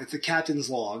not the log, it's the captain's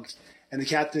log, and the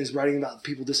captain is writing about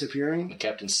people disappearing. The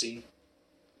captain's scene.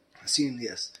 Scene,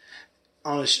 yes,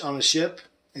 on a ship.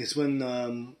 It's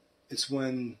when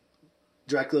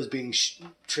Dracula's being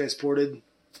transported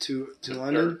to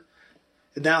London,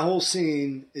 and that whole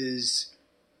scene it's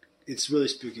really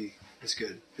spooky. It's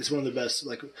good. It's one of the best.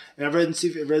 Like, and I've read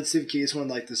Stephen King. It's one of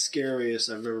like the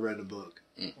scariest I've ever read in a book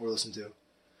or listened to.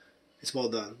 It's well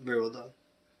done, very well done.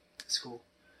 It's cool,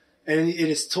 and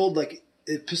it's told like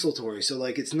epistolatory. So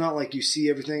like it's not like you see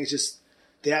everything. It's just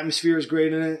the atmosphere is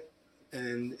great in it,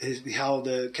 and how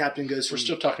the captain goes from. We're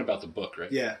still talking about the book,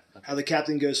 right? Yeah, how the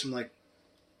captain goes from like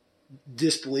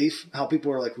disbelief, how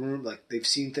people are like they've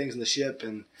seen things in the ship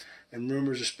and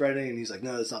rumors are spreading, and he's like,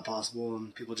 no, that's not possible,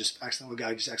 and people just accidentally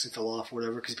fell off or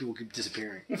whatever because people keep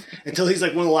disappearing until he's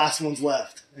like one of the last ones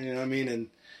left. You know what I mean? And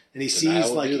he sees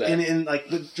like and like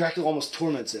Dracula almost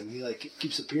torments him. He like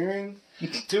keeps appearing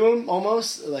to him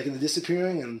almost like in the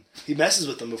disappearing, and he messes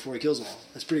with them before he kills them all.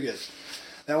 That's pretty good.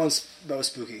 That was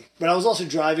spooky. But I was also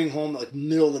driving home like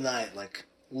middle of the night, like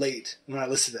late when I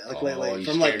listened to that, like late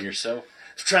from like yourself.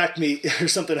 Track meet or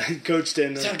something I coached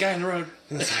in. Is that a guy in the road?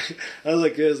 I was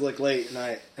like, it was like late at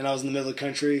night, and I was in the middle of the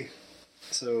country,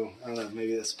 so I don't know.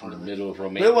 Maybe that's part of it. Middle of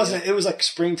Romania. But it wasn't. It was like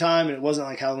springtime, and it wasn't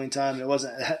like Halloween time, and it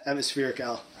wasn't atmospheric.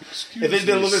 If it'd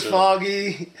been a little bit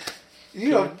foggy, you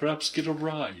know, perhaps get a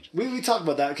ride. We talk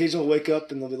about that. Occasionally, I'll wake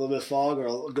up and there'll be a little bit of fog, or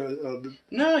I'll go.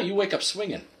 No, you wake up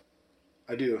swinging.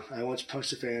 I do. I once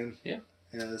punched a fan. Yeah.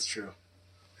 Yeah, that's true.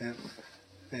 Yeah.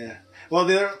 Yeah. Well,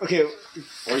 okay.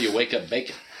 Or you wake up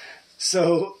bacon.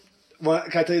 So,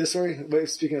 can I tell you the story?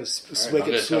 Speaking of wake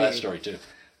up swinging. Tell that story too.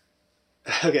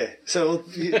 Okay, so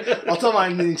I'll tell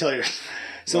mine and then you tell yours.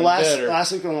 So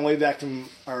last week on the way back from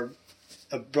our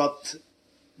abrupt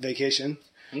vacation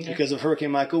because of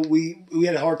Hurricane Michael, we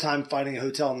had a hard time finding a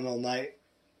hotel in the middle of the night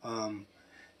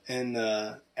in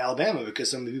Alabama because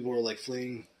some people were like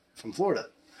fleeing from Florida.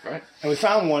 Right. And we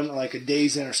found one like a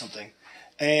day's in or something,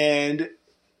 and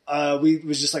it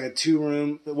was just like a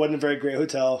 2-room. It wasn't a very great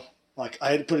hotel. Like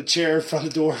I had to put a chair in front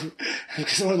of the door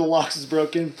because one of the locks was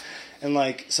broken, and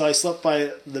like so I slept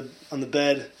on the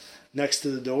bed next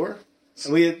to the door,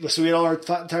 and we had all our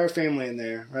entire family in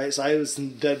there, right? So I was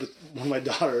in bed with one of my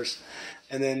daughters,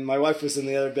 and then my wife was in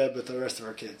the other bed with the rest of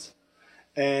our kids,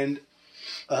 and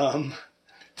why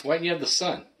didn't you have the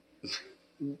son?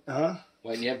 Why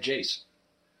didn't you have Jace?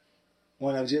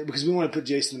 Because we want to put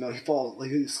Jason in the middle.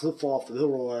 He'll fall off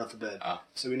he'll roll right off the bed.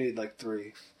 So we need like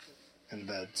 3 in the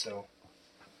bed. So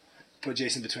put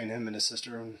Jason between him and his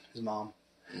sister and his mom.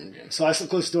 Okay. So I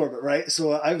slept close to the door, but right.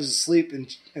 So I was asleep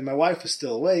and my wife was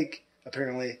still awake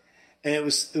apparently, and it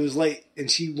was late,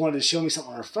 and she wanted to show me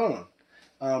something on her phone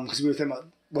because we were thinking about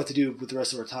what to do with the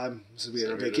rest of our time. So we had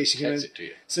our vacation coming.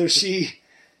 So she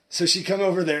come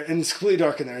over there, and it's completely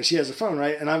dark in there, and she has her phone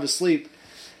right, and I'm asleep.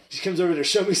 She comes over there to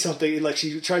show me something, and like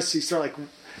she puts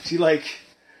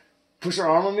her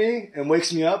arm on me and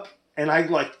wakes me up, and I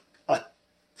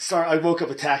woke up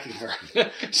attacking her.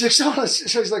 She's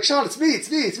like, Sean, it's me.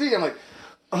 I'm like,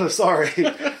 oh, sorry.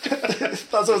 That's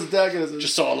what I was attacking her.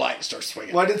 Just saw a light and start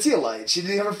swinging. Well, I didn't see a light. She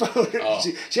didn't have her phone. Oh.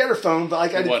 She had her phone, but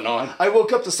like wasn't on. I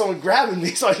woke up to someone grabbing me,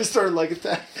 so I just started like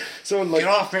attacking. Someone like, get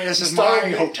off me! This is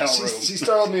my hotel room. She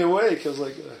startled me awake. I was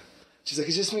like, she's like,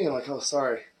 it's just me. I'm like, oh,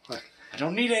 sorry. Like, I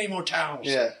don't need any more towels.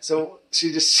 Yeah. So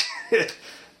she just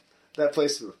that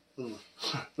place. No,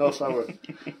 it's not worth.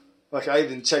 Like I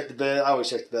even checked the bed. I always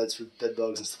check the beds for bed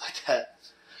bugs and stuff like that.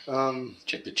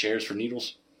 Check the chairs for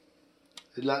needles.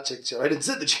 I did not check the chair. I didn't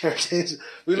sit in the chair.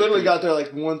 We literally got there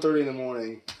like 1:30 in the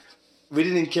morning. We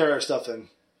didn't even carry our stuff in.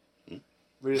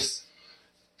 We just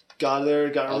got there,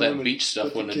 got our all room. That beach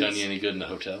stuff wouldn't have done you any good in the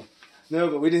hotel. No,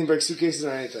 but we didn't bring suitcases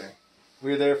or anything.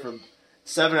 We were there for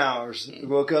 7 hours. We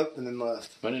woke up and then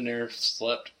left. Went in there,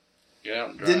 slept, got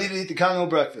out and drive. Didn't even eat the continental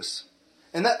breakfast.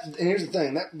 And here's the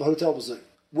thing: that hotel was like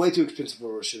way too expensive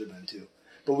for what it should have been too.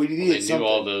 But we needed something. They knew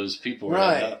all those people were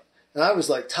right. And I was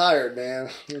like tired, man.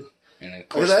 And of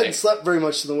course I hadn't slept very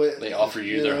much the way they offered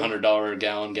you their $100 a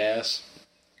gallon gas.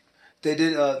 They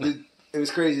did. It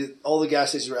was crazy. All the gas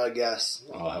stations were out of gas.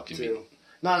 Oh, how convenient!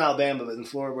 Not in Alabama, but in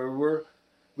Florida, where we were.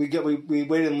 We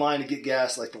waited in line to get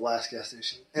gas like the last gas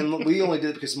station, and we only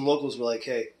did it because some locals were like,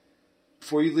 "Hey,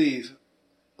 before you leave,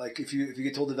 like if you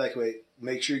get told to evacuate,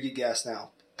 make sure you get gas now."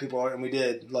 People are, and we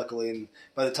did, luckily. And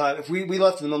by the time we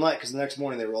left in the night because the next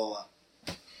morning they were all out.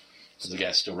 So the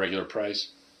gas still regular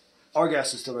price. Our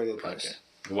gas is still regular price.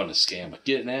 It wasn't a scam. Like,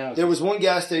 get it now. There was one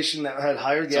gas station that had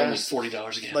higher gas. It's only $40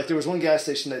 a gallon. Like, there was one gas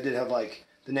station that did have, like,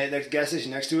 the next gas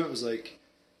station next to it was, like,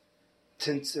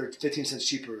 10 or 15 cents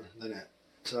cheaper than that.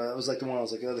 So that was, like, the one I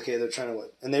was like, oh, okay, they're trying to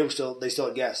what? And they still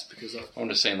had gas because of... I'm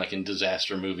just saying, like, in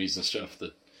disaster movies and stuff,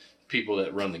 the people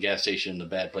that run the gas station in the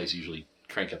bad place usually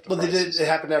crank up the prices. Well, it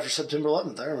happened after September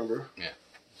 11th, I remember. Yeah.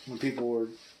 When people were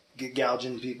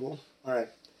gouging people. All right.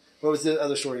 What was the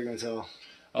other story you're going to tell?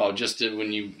 Oh, just when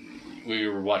we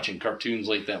were watching cartoons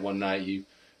late that one night, you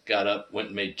got up, went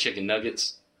and made chicken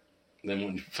nuggets, then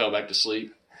when you fell back to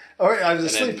sleep. All right, I was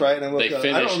asleep, right? And I woke up.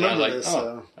 Finished, I don't remember and I was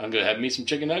like, this. I'm going to have me some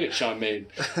chicken nuggets Sean made.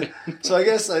 So I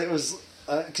guess it was...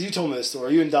 Because you told me this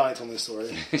story. You and Donnie told me this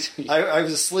story. I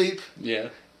was asleep. Yeah.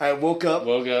 I woke up.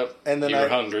 And then you were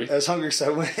hungry. I was hungry,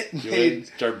 so I went and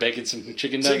started baking some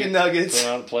chicken nuggets. Put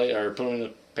them on a plate, or put them in a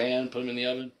pan, put them in the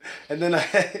oven. And then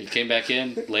you came back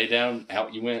in, lay down,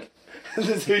 out you went.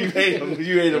 So you ate them.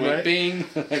 You ate them, right? Bing.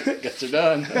 Guess they're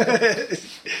done.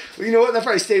 Well, you know what? That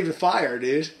probably saved the fire,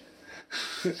 dude.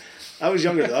 I was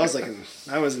younger though. I was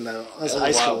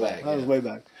high school. Back, I was way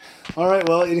back. All right.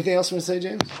 Well, anything else you want to say,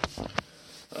 James?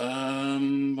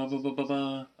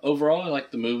 Overall, I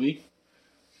like the movie.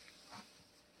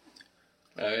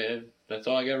 That's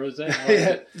all I got to say.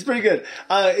 It's pretty good.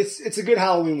 It's a good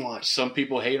Halloween watch. Some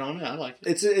people hate on it. I like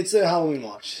it. It's a Halloween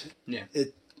watch. Yeah.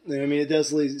 It does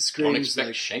screams. Don't expect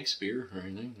like Shakespeare or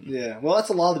anything. Yeah. Well, that's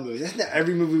a lot of the movies. Isn't that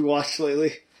every movie we watched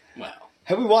lately? Wow.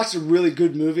 Have we watched a really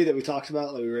good movie that we talked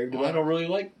about, that we raved about? I don't really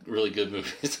like really good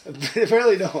movies.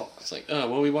 Apparently don't. It's like, what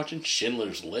are we watching?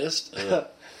 Schindler's List?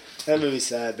 That movie's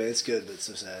sad, man. It's good, but it's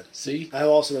so sad. See? I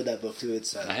also read that book, too.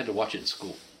 It's sad. I had to watch it in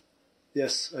school.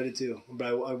 Yes, I did, too. But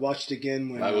I watched it again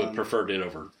when... I would have preferred it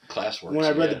over classwork. When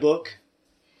I read the book,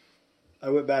 I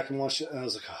went back and watched it, and I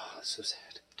was like, oh, that's so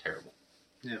sad. Terrible.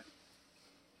 Yeah.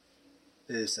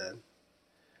 It is sad.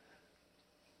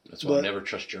 That's why I never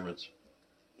trust Germans.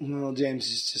 Well, James,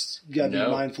 you just got to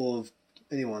be mindful of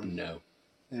anyone. No.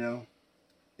 You know?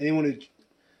 Anyone who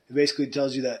basically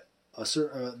tells you that a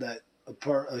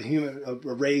human, a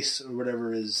race or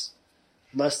whatever is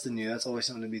less than you, that's always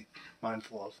something to be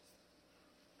mindful of,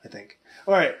 I think.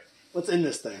 All right, let's end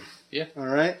this thing. Yeah. All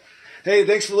right. Hey,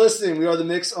 thanks for listening. We are the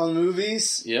Mix on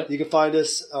Movies. Yep. You can find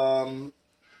us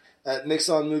at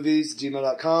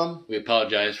mixonmovies@gmail.com. We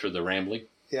apologize for the rambling.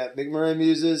 Yeah, McMurray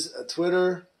Muses at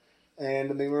Twitter and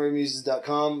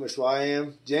McMurrayMuses.com, which is where I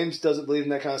am. James doesn't believe in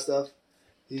that kind of stuff.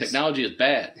 Technology is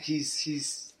bad.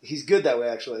 He's good that way,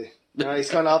 actually. He's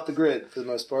kind of off the grid for the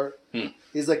most part.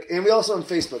 He's like, and we also on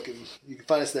Facebook, and you can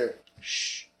find us there.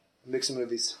 Shh. Mix on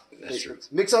Movies. That's true.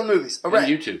 Mix on Movies. All right.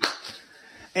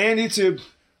 And YouTube.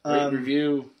 Rate,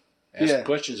 review. Ask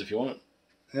questions if you want.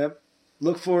 Yep.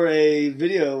 Look for a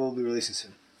video we'll be releasing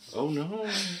soon. Oh, no.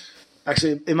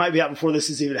 Actually, it might be out before this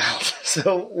is even out,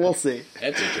 so we'll see.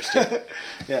 That's interesting.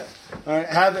 Yeah. All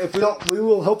right. We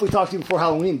will hopefully talk to you before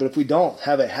Halloween, but if we don't,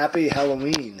 have a happy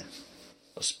Halloween.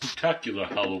 A spectacular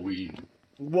Halloween.